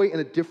of joy in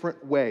a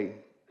different way.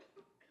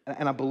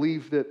 And I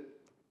believe that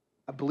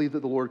the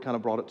Lord kind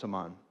of brought it to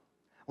mind.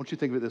 I want you to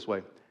think of it this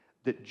way,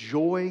 that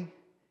joy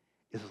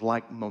is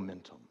like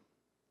momentum.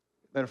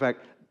 Matter of fact,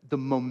 the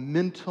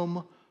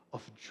momentum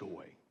of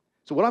joy.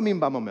 So what I mean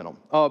by momentum,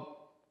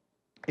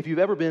 if you've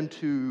ever been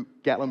to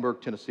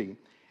Gatlinburg, Tennessee,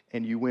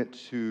 and you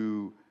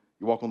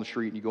walk on the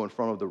street and you go in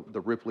front of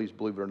the Ripley's,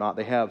 believe it or not,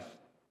 they have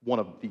one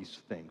of these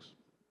things,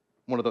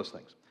 one of those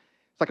things.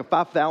 It's like a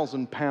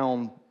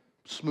 5,000-pound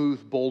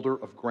smooth boulder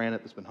of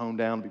granite that's been honed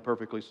down to be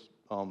perfectly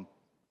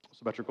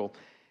symmetrical,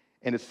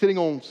 and it's sitting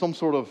on some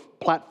sort of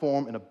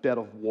platform in a bed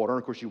of water.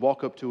 And of course, you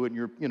walk up to it,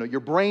 and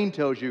your brain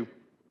tells you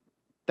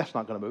that's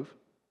not going to move.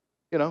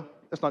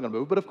 That's not going to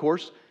move. But of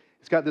course,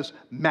 It's got this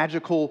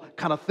magical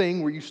kind of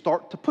thing where you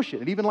start to push it.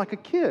 And even like a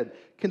kid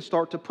can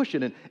start to push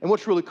it. And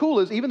what's really cool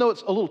is even though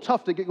it's a little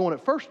tough to get going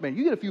at first, man,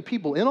 you get a few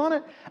people in on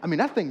it, I mean,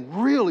 that thing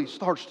really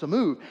starts to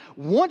move.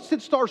 Once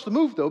it starts to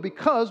move, though,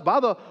 because by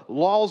the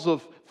laws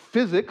of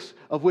physics,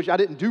 of which I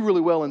didn't do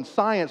really well in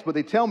science, but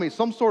they tell me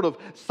some sort of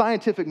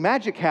scientific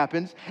magic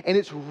happens, and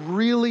it's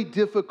really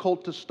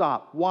difficult to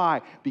stop.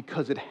 Why?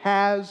 Because it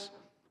has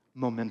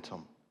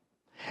momentum.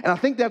 And I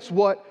think that's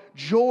what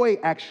joy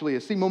actually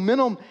is. See,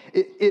 momentum,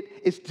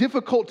 it's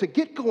difficult to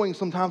get going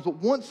sometimes, but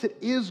once it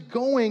is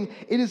going,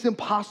 it is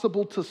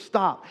impossible to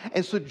stop.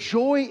 And so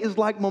joy is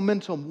like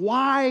momentum.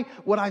 Why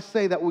would I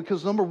say that?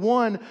 Because number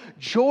one,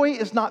 joy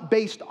is not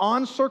based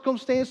on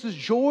circumstances.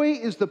 Joy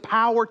is the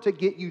power to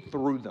get you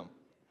through them.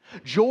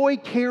 Joy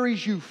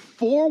carries you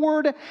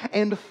forward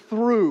and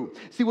through.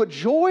 See, what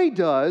joy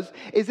does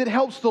is it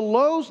helps the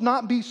lows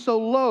not be so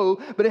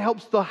low, but it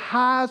helps the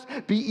highs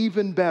be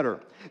even better.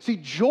 See,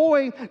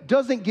 joy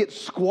doesn't get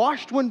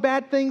squashed when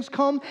bad things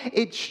come.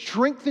 It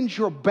strengthens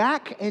your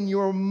back and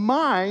your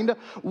mind.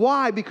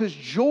 Why? Because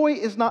joy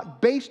is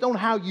not based on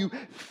how you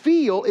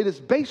feel. It is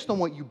based on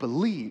what you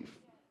believe.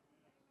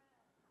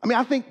 I mean,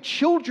 I think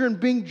children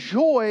bring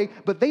joy,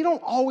 but they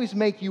don't always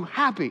make you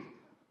happy.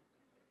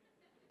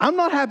 I'm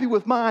not happy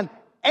with mine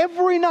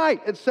every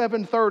night at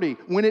 7:30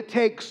 when it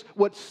takes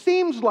what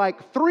seems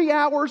like 3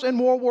 hours in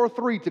World War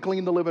III to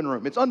clean the living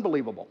room. It's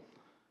unbelievable.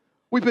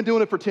 We've been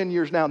doing it for 10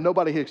 years now.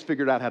 Nobody has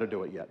figured out how to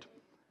do it yet.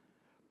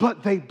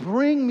 But they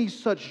bring me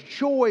such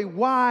joy.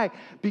 Why?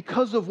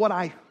 Because of what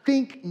I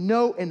think,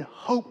 know, and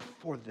hope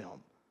for them.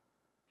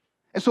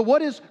 And so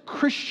what is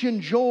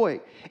Christian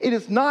joy? It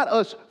is not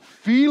us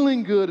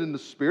feeling good in the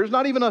Spirit. It's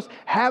not even us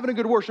having a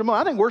good worship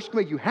moment. I think worship can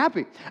make you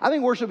happy. I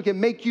think worship can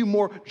make you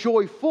more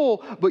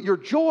joyful. But your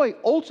joy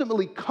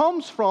ultimately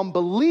comes from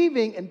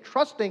believing and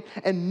trusting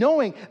and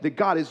knowing that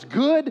God is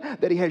good,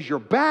 that He has your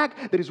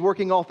back, that He's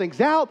working all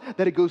things out,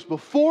 that it goes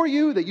before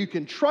you, that you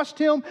can trust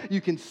Him, you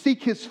can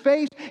seek His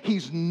face.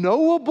 He's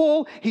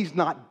knowable. He's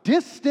not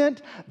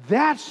distant.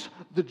 That's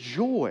the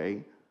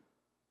joy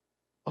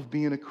of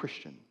being a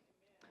Christian.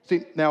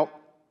 See, now,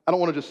 I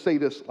don't want to just say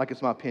this like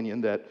it's my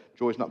opinion that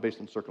joy is not based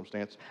on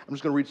circumstance. I'm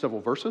just going to read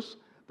several verses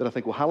that I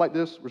think will highlight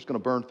this. We're just going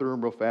to burn through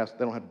them real fast.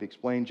 They don't have to be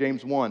explained.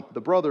 James 1,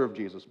 the brother of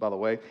Jesus, by the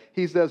way,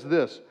 he says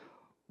this.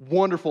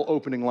 Wonderful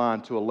opening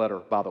line to a letter,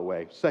 by the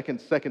way. Second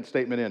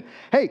statement in.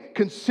 Hey,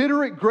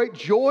 consider it great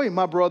joy,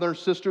 my brothers and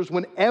sisters,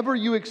 whenever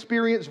you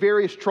experience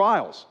various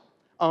trials.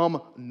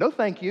 No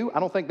thank you.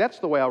 I don't think that's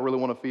the way I really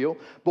want to feel.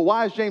 But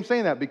why is James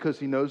saying that? Because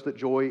he knows that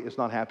joy is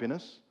not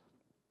happiness.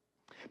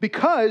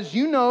 Because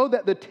you know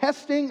that the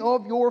testing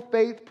of your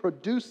faith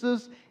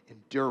produces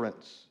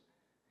endurance.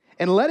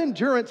 And let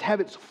endurance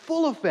have its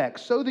full effect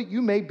so that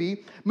you may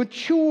be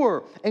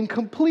mature and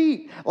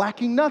complete,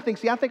 lacking nothing.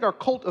 See, I think our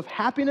cult of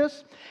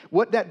happiness,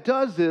 what that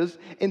does is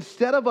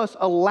instead of us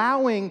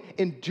allowing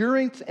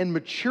endurance and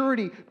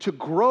maturity to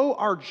grow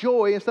our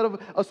joy, instead of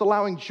us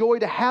allowing joy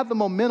to have the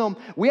momentum,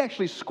 we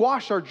actually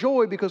squash our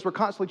joy because we're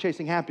constantly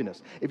chasing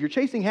happiness. If you're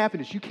chasing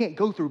happiness, you can't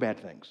go through bad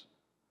things.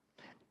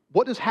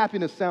 What does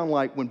happiness sound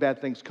like when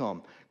bad things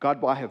come? God,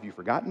 why have you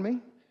forgotten me?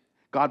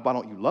 God, why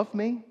don't you love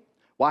me?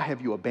 Why have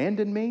you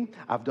abandoned me?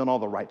 I've done all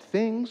the right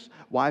things.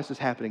 Why is this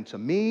happening to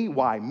me?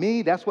 Why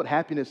me? That's what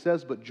happiness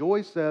says, but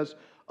joy says,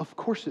 of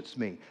course it's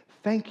me.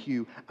 Thank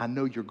you. I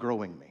know you're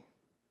growing me.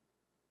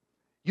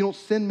 You don't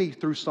send me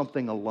through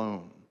something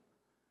alone,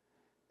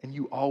 and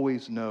you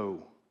always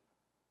know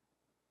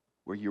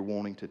where you're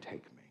wanting to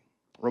take me.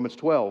 Romans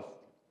 12,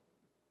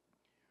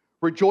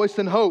 rejoice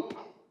in hope.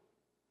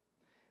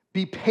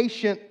 Be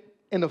patient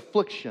in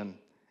affliction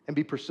and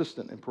be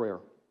persistent in prayer.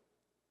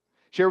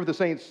 Share with the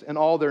saints in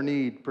all their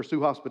need, pursue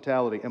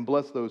hospitality, and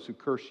bless those who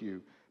curse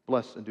you.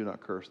 Bless and do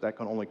not curse. That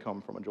can only come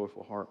from a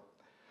joyful heart.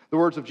 The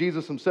words of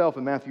Jesus himself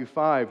in Matthew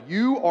 5,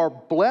 you are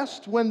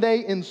blessed when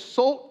they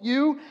insult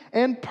you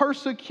and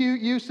persecute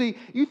you. See,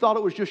 you thought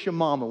it was just your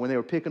mama when they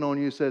were picking on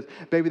you. Says,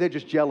 baby, they're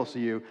just jealous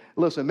of you.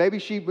 Listen, maybe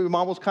your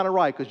mom was kind of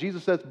right because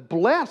Jesus says,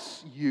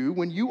 bless you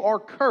when you are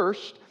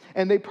cursed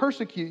and they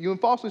persecute you and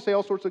falsely say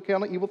all sorts of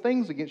kind of evil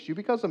things against you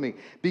because of me.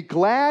 Be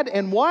glad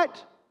and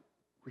what?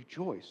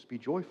 Rejoice. Be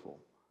joyful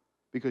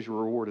because your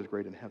reward is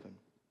great in heaven.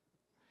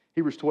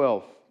 Hebrews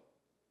 12.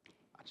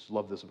 I just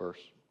love this verse.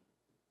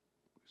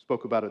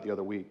 Spoke about it the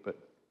other week, but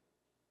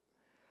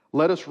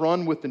let us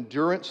run with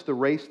endurance the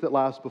race that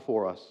lies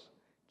before us,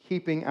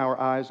 keeping our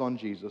eyes on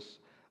Jesus,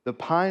 the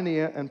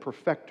pioneer and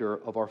perfecter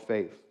of our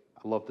faith.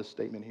 I love this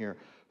statement here.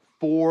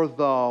 For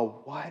the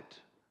what?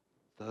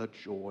 The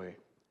joy.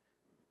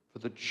 For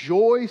the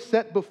joy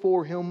set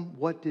before him,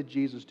 what did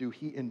Jesus do?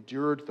 He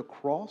endured the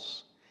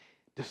cross,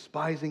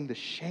 despising the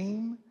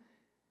shame,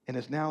 and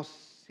is now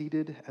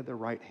seated at the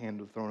right hand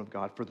of the throne of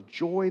God. For the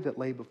joy that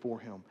lay before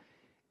him.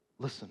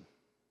 Listen,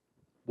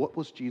 what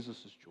was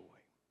Jesus' joy?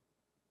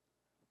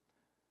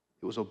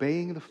 It was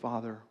obeying the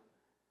Father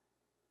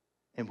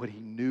and what he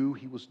knew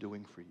he was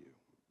doing for you.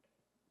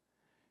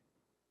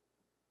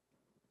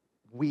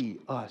 We,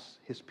 us,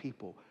 his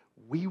people,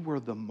 we were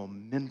the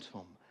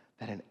momentum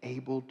that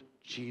enabled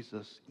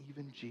Jesus,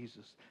 even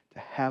Jesus, to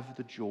have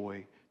the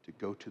joy to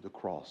go to the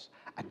cross.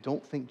 I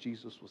don't think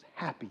Jesus was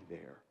happy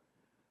there,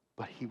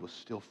 but he was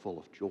still full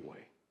of joy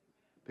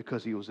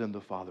because he was in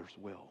the Father's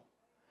will.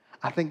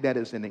 I think that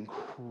is an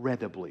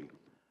incredibly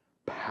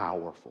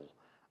powerful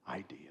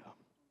idea.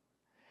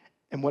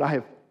 And what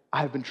I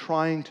have been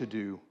trying to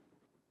do,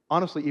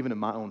 honestly, even in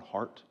my own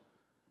heart,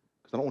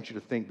 because I don't want you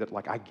to think that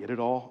like I get it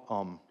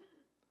all.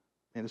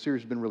 And the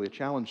series has been really a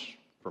challenge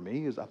for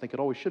me, as I think it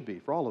always should be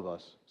for all of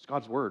us. It's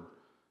God's word.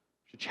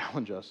 It should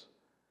challenge us.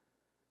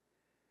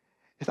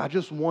 Is I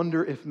just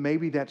wonder if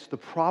maybe that's the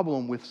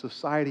problem with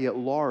society at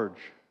large.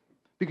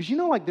 Because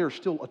like there are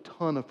still a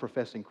ton of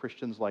professing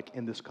Christians like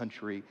in this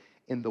country,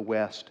 in the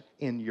West,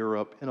 in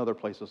Europe, in other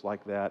places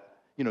like that.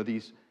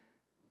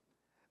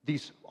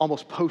 These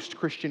almost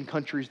post-Christian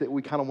countries that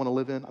we kind of want to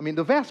live in. I mean,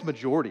 the vast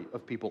majority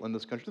of people in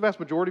this country, the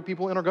vast majority of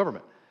people in our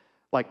government,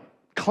 like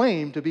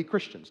claim to be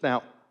Christians.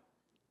 Now,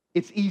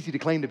 it's easy to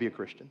claim to be a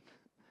Christian.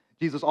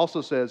 Jesus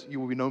also says you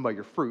will be known by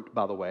your fruit,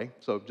 by the way.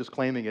 So just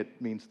claiming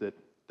it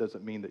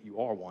doesn't mean that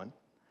you are one.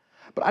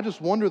 But I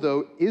just wonder,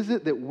 though, is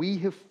it that we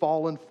have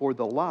fallen for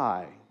the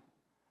lie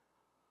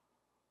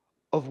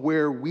of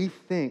where we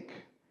think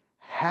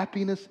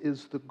happiness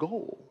is the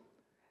goal?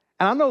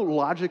 And I know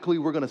logically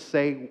we're going to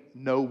say,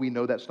 no, we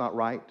know that's not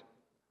right.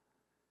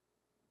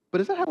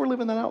 But is that how we're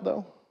living that out,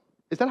 though?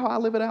 Is that how I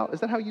live it out? Is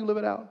that how you live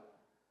it out?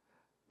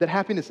 That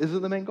happiness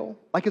isn't the main goal?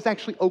 Like it's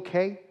actually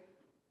okay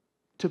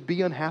to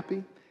be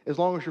unhappy as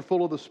long as you're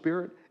full of the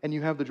Spirit and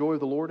you have the joy of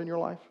the Lord in your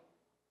life?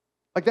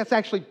 Like that's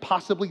actually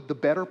possibly the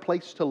better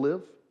place to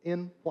live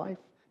in life,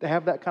 to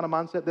have that kind of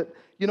mindset that,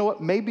 you know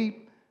what,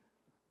 maybe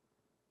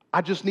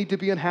I just need to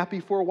be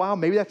unhappy for a while.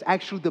 Maybe that's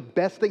actually the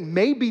best thing.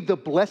 Maybe the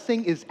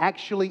blessing is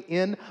actually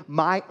in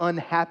my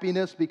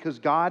unhappiness because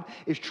God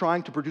is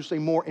trying to produce a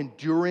more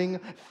enduring,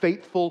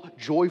 faithful,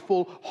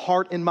 joyful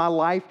heart in my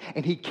life.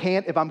 And He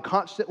can't if I'm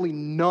constantly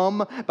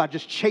numb by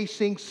just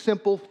chasing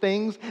simple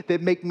things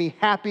that make me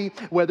happy,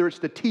 whether it's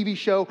the TV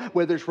show,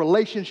 whether it's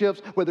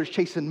relationships, whether it's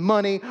chasing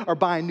money or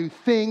buying new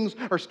things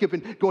or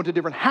going to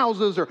different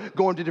houses or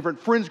going to different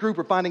friends group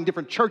or finding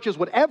different churches,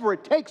 whatever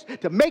it takes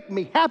to make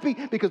me happy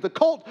because the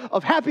cult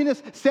of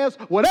happiness says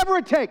whatever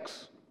it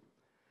takes.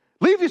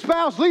 Leave your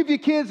spouse, leave your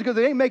kids because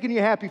it ain't making you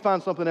happy,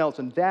 find something else.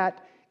 And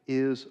that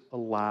is a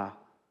lie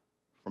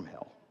from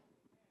hell.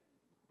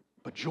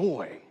 But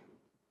joy,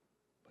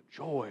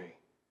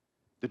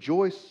 the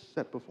joy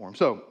set before Him.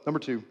 So, number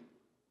two,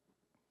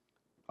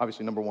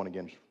 obviously number one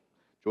again,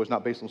 joy is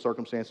not based on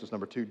circumstances.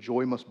 Number two,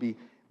 joy must be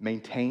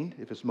maintained.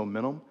 If it's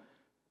momentum,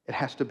 it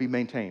has to be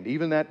maintained.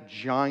 Even that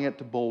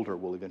giant boulder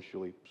will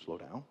eventually slow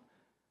down.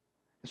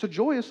 And so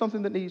joy is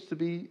something that needs to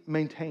be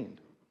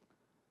maintained.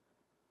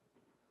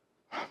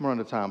 I'm running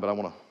out of time, but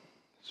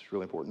this is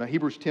really important. Now,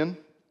 Hebrews 10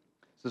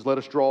 says, let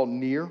us draw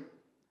near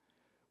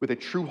with a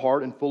true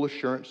heart and full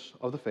assurance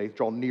of the faith,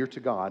 draw near to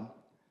God,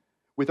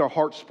 with our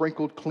hearts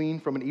sprinkled clean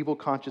from an evil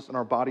conscience and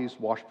our bodies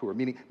washed pure,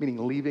 meaning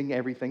leaving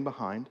everything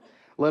behind.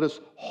 Let us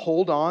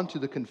hold on to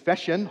the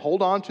confession,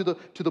 hold on to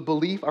the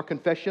belief, our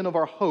confession of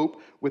our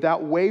hope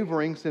without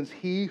wavering, since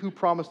He who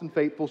promised and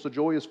faithful. So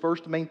joy is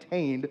first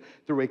maintained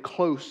through a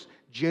close,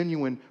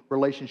 genuine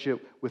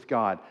relationship with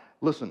God.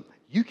 Listen,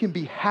 you can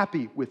be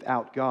happy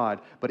without God,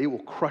 but it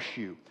will crush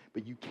you.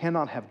 But you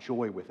cannot have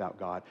joy without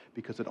God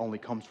because it only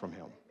comes from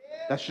Him.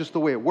 That's just the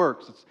way it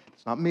works.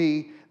 It's not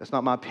me. That's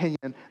not my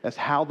opinion. That's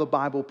how the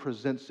Bible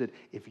presents it.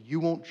 If you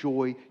want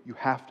joy, you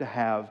have to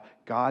have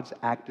God's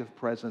active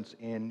presence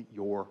in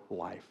your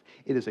life.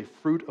 It is a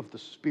fruit of the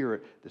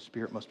Spirit. The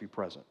Spirit must be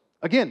present.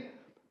 Again,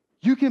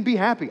 you can be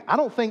happy. I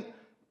don't think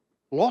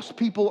lost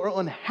people are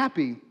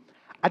unhappy.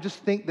 I just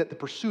think that the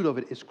pursuit of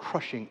it is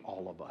crushing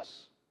all of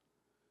us.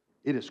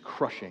 It is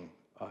crushing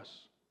us.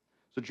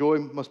 So joy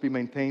must be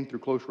maintained through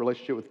close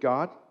relationship with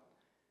God.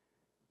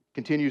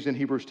 Continues in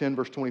Hebrews 10,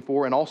 verse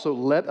 24, and also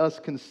let us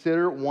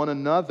consider one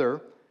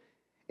another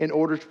in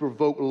order to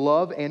provoke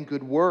love and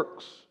good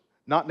works,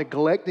 not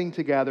neglecting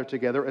to gather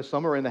together as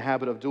some are in the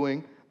habit of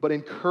doing, but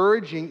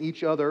encouraging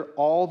each other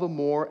all the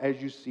more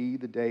as you see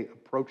the day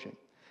approaching.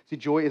 See,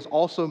 joy is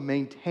also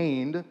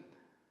maintained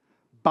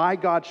by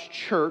God's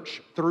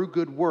church through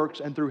good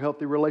works and through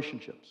healthy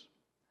relationships.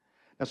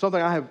 Now,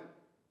 something I have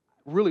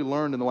really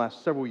learned in the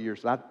last several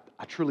years that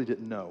I truly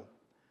didn't know.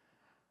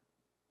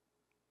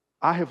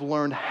 I have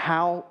learned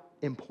how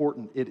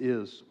important it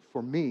is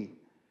for me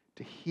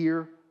to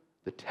hear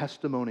the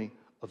testimony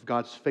of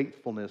God's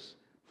faithfulness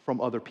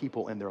from other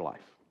people in their life.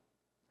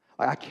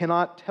 I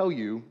cannot tell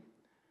you,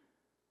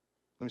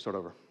 let me start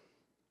over.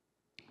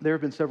 There have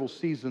been several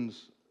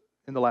seasons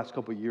in the last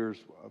couple of years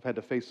where I've had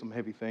to face some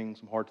heavy things,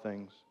 some hard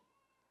things.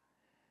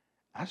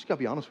 I just got to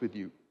be honest with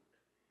you.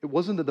 It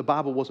wasn't that the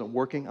Bible wasn't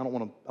working. I don't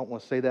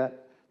want to say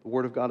that. The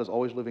Word of God is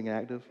always living and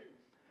active.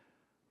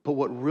 But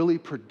what really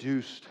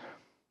produced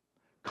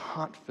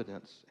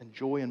confidence and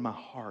joy in my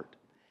heart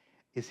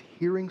is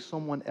hearing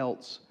someone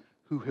else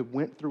who had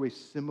went through a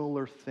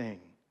similar thing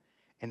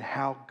and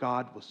how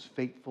God was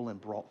faithful and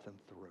brought them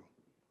through.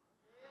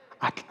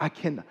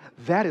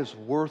 that is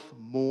worth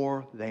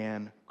more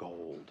than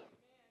gold.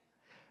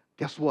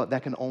 Guess what?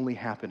 That can only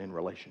happen in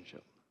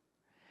relationship.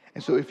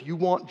 And so if you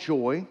want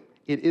joy,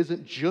 it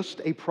isn't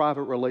just a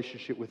private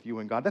relationship with you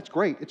and God. That's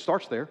great. It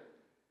starts there.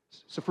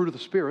 It's the fruit of the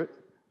Spirit.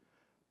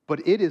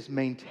 But it is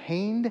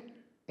maintained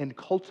and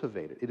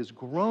cultivated. It is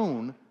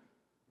grown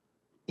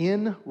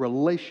in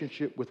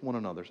relationship with one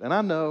another. And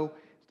I know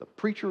it's the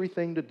preachery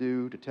thing to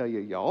do to tell you,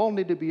 y'all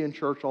need to be in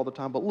church all the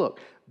time. But look,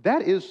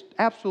 that is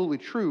absolutely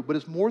true. But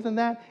it's more than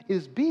that. It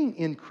is being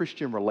in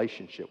Christian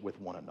relationship with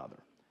one another.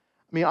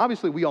 I mean,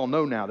 obviously, we all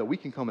know now that we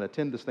can come and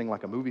attend this thing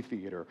like a movie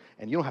theater,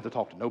 and you don't have to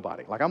talk to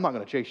nobody. Like, I'm not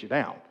going to chase you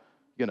down.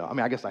 You know, I mean,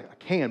 I guess I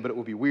can, but it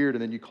would be weird,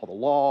 and then you call the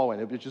law,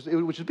 and it would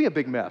just be a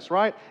big mess,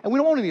 right? And we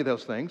don't want any of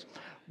those things.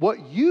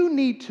 What you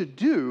need to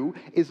do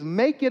is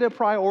make it a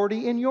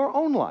priority in your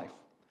own life.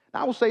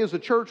 Now, I will say, as a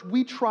church,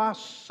 we try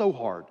so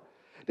hard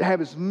to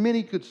have as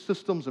many good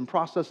systems and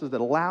processes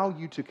that allow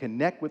you to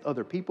connect with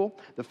other people.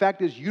 The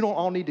fact is, you don't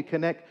all need to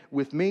connect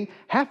with me.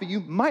 Half of you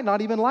might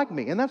not even like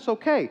me, and that's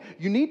okay.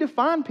 You need to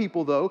find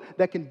people, though,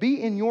 that can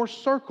be in your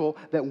circle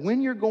that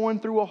when you're going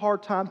through a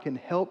hard time can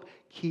help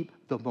keep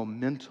the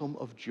momentum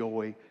of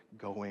joy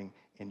going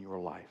in your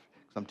life.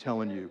 Because I'm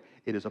telling you,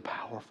 it is a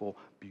powerful,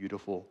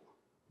 beautiful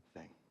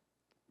thing.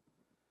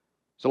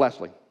 So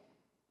lastly,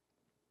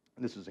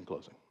 and this is in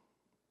closing,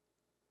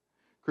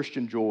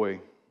 Christian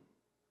joy,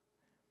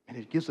 and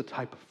it gives a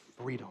type of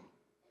freedom.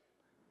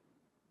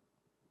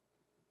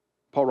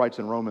 Paul writes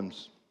in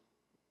Romans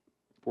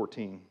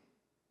 14,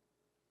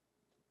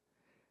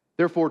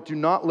 "Therefore, do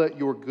not let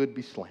your good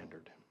be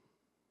slandered.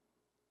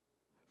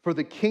 For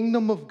the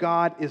kingdom of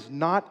God is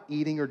not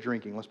eating or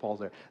drinking." Let's pause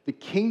there. The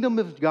kingdom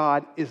of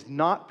God is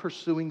not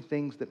pursuing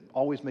things that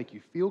always make you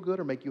feel good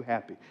or make you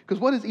happy. Because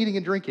what is eating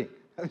and drinking?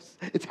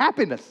 It's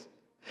happiness.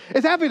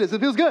 It's happiness.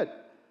 It feels good.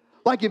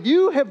 Like if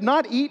you have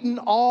not eaten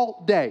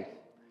all day,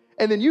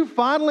 and then you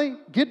finally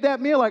get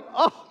that meal, like,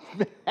 oh,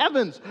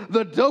 heavens,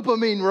 the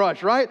dopamine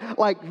rush, right?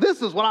 Like,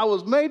 this is what I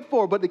was made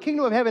for. But the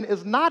kingdom of heaven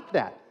is not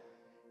that.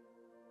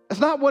 It's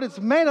not what it's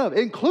made of. It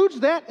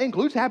includes that. It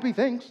includes happy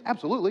things,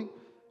 absolutely.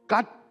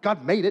 God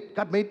made it.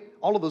 God made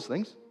all of those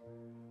things.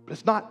 But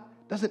it's not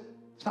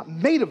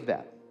made of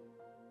that.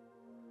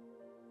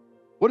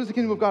 What is the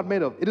kingdom of God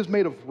made of? It is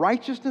made of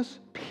righteousness,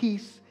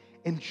 peace,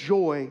 and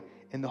joy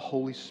in the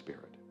Holy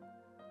Spirit.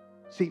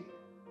 See,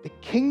 the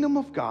kingdom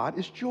of God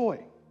is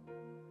joy.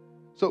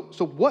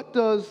 So what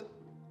does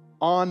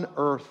on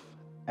earth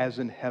as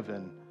in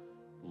heaven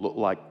look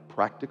like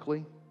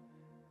practically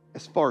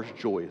as far as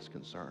joy is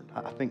concerned?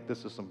 I think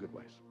this is some good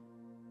ways.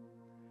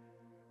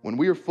 When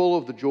we are full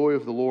of the joy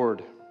of the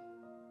Lord,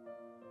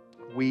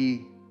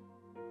 we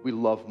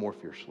love more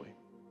fiercely.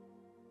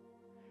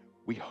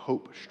 We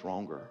hope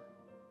stronger.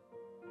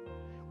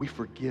 We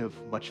forgive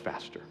much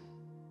faster.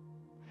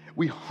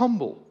 We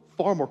humble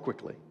far more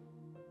quickly.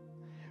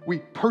 We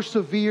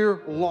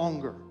persevere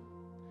longer.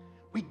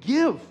 We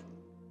give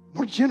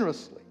more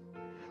generously.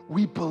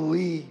 We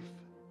believe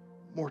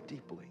more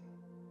deeply.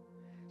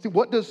 See,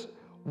 what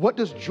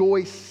does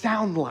joy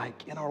sound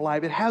like in our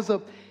life? It has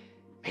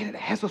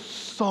a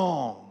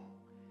song.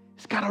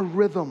 It's got a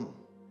rhythm.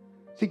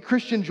 See,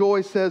 Christian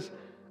joy says,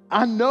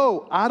 I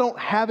know I don't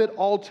have it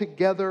all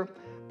together,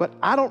 but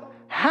I don't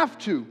have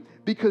to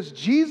because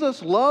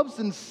Jesus loves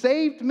and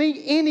saved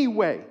me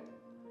anyway.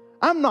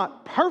 I'm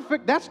not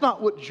perfect. That's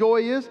not what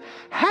joy is.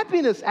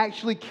 Happiness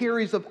actually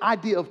carries the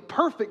idea of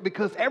perfect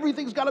because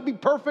everything's got to be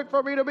perfect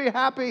for me to be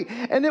happy.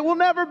 And it will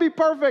never be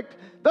perfect.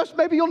 Thus,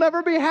 maybe you'll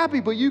never be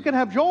happy, but you can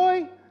have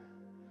joy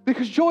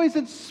because joy is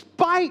in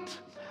spite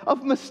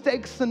of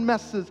mistakes and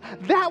messes.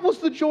 That was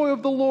the joy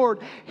of the Lord.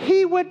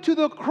 He went to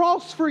the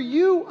cross for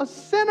you, a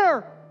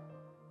sinner.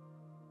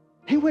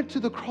 He went to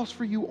the cross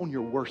for you on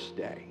your worst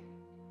day.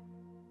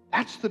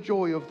 That's the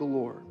joy of the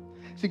Lord.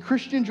 See,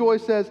 Christian joy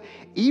says,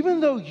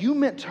 even though you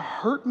meant to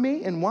hurt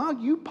me, and while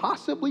you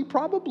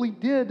probably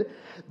did,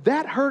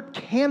 that hurt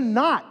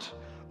cannot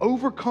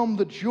overcome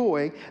the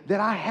joy that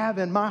I have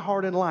in my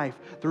heart and life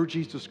through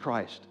Jesus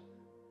Christ.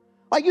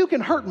 Like, you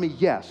can hurt me,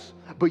 yes,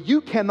 but you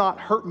cannot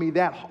hurt me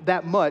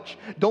that much.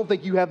 Don't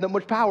think you have that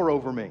much power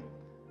over me.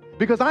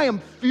 Because I am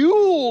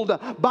fueled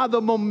by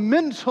the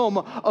momentum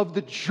of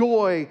the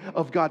joy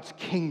of God's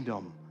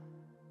kingdom.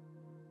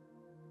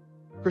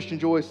 Christian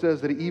joy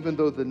says that even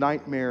though the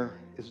nightmare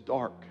is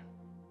dark,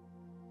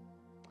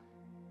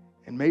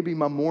 and maybe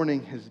my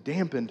morning has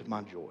dampened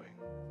my joy,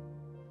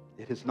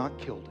 it has not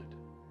killed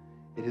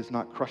it. It has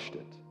not crushed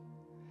it.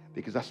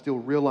 Because I still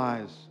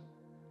realize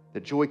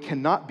that joy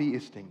cannot be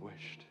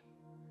extinguished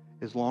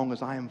as long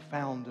as I am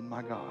found in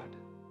my God.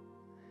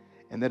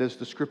 And that, as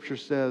the scripture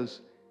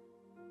says,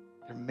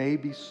 there may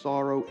be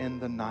sorrow in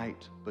the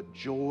night, but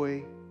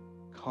joy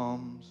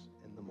comes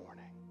in the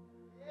morning.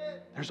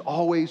 There's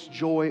always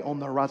joy on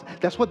the horizon.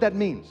 That's what that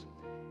means.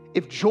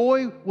 If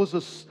joy was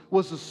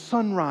a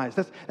sunrise,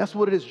 that's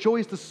what it is. Joy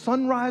is the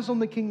sunrise on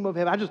the kingdom of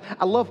heaven.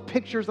 I love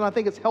pictures, and I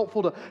think it's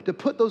helpful to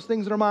put those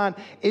things in our mind.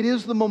 It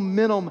is the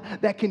momentum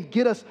that can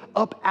get us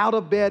up out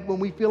of bed when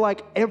we feel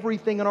like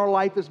everything in our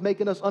life is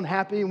making us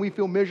unhappy and we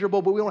feel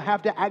miserable, but we don't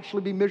have to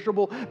actually be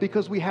miserable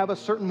because we have a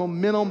certain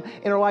momentum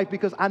in our life,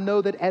 because I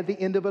know that at the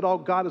end of it all,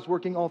 God is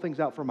working all things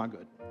out for my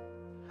good.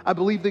 I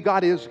believe that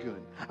God is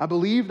good. I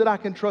believe that I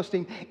can trust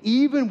Him.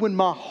 Even when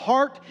my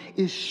heart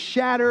is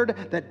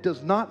shattered, that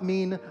does not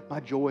mean my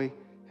joy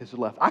has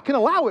left. I can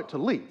allow it to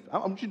leave. I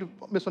want you to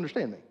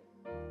misunderstand me.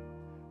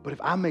 But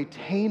if I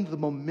maintain the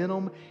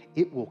momentum,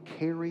 it will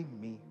carry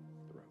me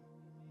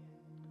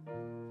through.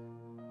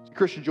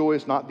 Christian joy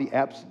is not the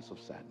absence of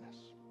sadness,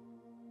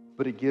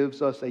 but it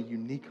gives us a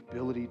unique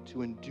ability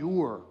to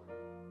endure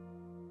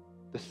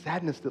the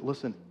sadness that,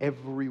 listen,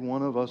 every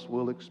one of us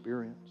will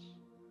experience.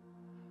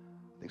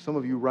 I think some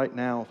of you right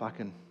now, if I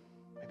can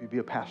maybe be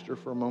a pastor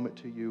for a moment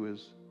to you,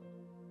 is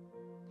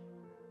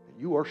that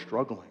you are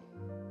struggling.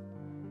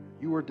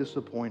 You are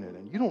disappointed,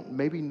 and you don't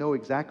maybe know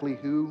exactly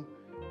who.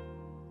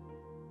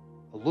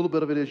 A little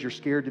bit of it is you're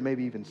scared to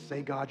maybe even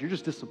say God. You're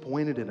just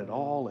disappointed in it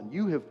all, and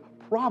you have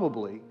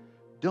probably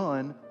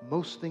done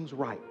most things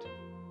right.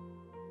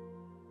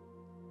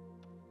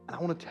 And I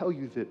want to tell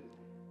you that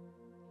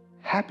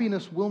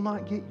happiness will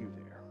not get you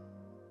there,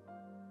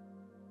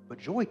 but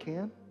joy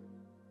can.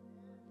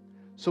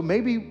 So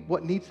maybe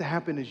what needs to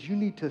happen is you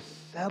need to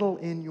settle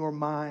in your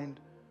mind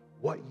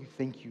what you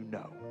think you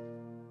know.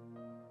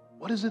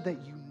 What is it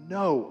that you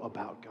know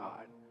about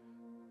God?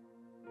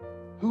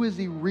 Who is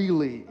He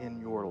really in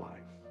your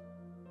life?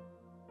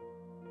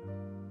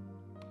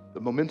 The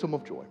momentum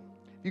of joy.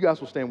 If you guys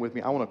will stand with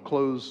me, I want to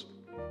close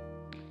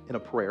in a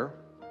prayer.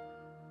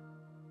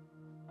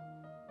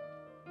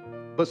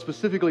 But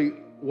specifically,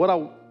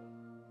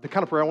 the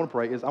kind of prayer I want to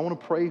pray is I want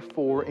to pray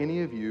for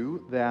any of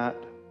you that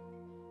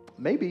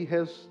maybe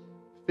has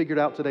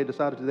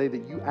decided today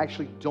that you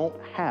actually don't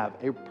have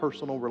a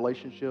personal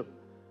relationship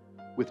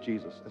with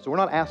Jesus. And so we're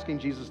not asking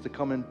Jesus to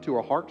come into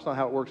our hearts. It's not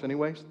how it works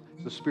anyways.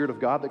 It's the Spirit of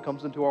God that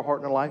comes into our heart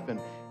and our life, and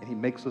He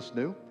makes us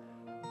new.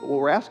 But what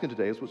we're asking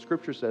today is what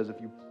Scripture says.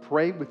 If you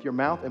pray with your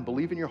mouth and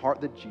believe in your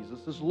heart that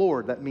Jesus is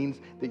Lord, that means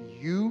that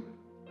you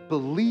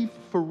believe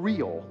for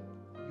real.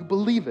 You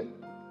believe it.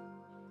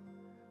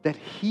 That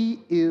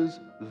He is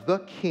the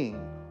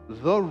King,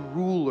 the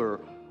ruler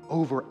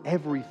over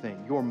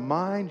everything. Your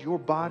mind, your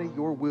body,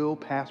 your will,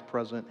 past,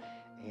 present,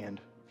 and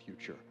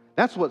future.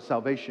 That's what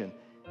salvation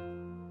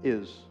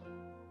is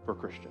for a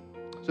Christian.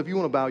 So if you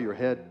want to bow your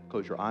head,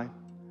 close your eye.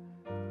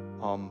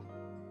 You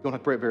don't have to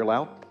pray it very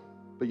loud,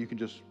 but you can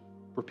just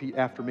repeat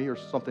after me or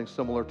something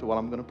similar to what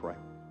I'm going to pray.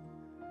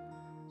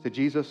 Say,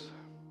 Jesus,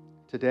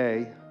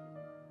 today,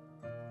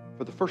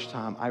 for the first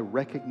time, I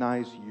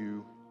recognize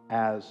you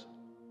as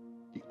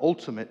the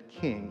ultimate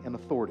king and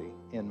authority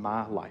in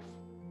my life.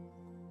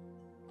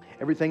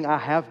 Everything I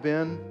have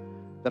been,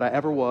 that I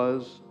ever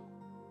was,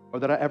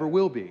 or that I ever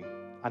will be,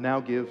 I now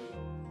give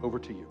over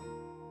to you.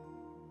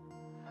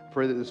 I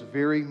pray that this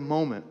very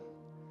moment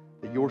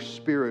that your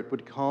Spirit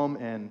would come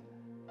and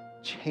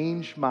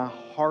change my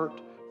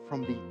heart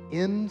from the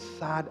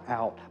inside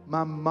out,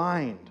 my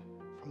mind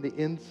from the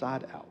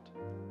inside out.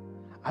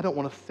 I don't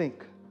want to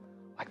think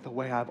like the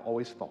way I've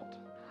always thought.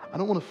 I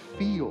don't want to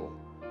feel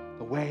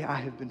the way I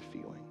have been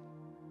feeling.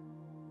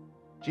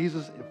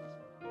 Jesus, if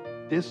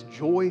this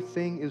joy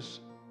thing is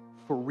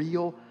for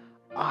real,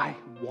 I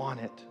want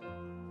it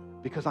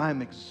because I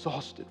am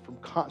exhausted from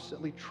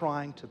constantly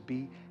trying to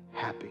be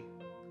happy.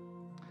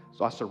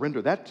 So I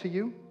surrender that to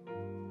you.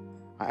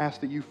 I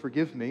ask that you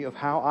forgive me of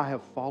how I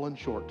have fallen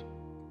short,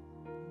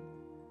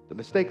 the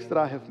mistakes that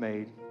I have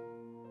made,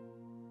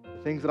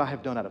 the things that I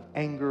have done out of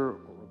anger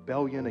or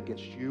rebellion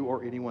against you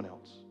or anyone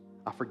else.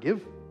 I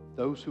forgive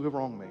those who have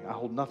wronged me. I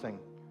hold nothing.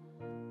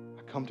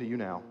 I come to you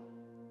now,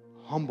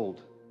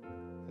 humbled,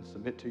 and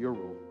submit to your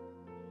rule.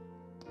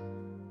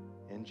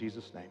 In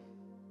Jesus' name,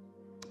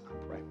 I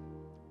pray.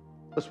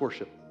 Let's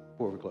worship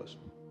before we close.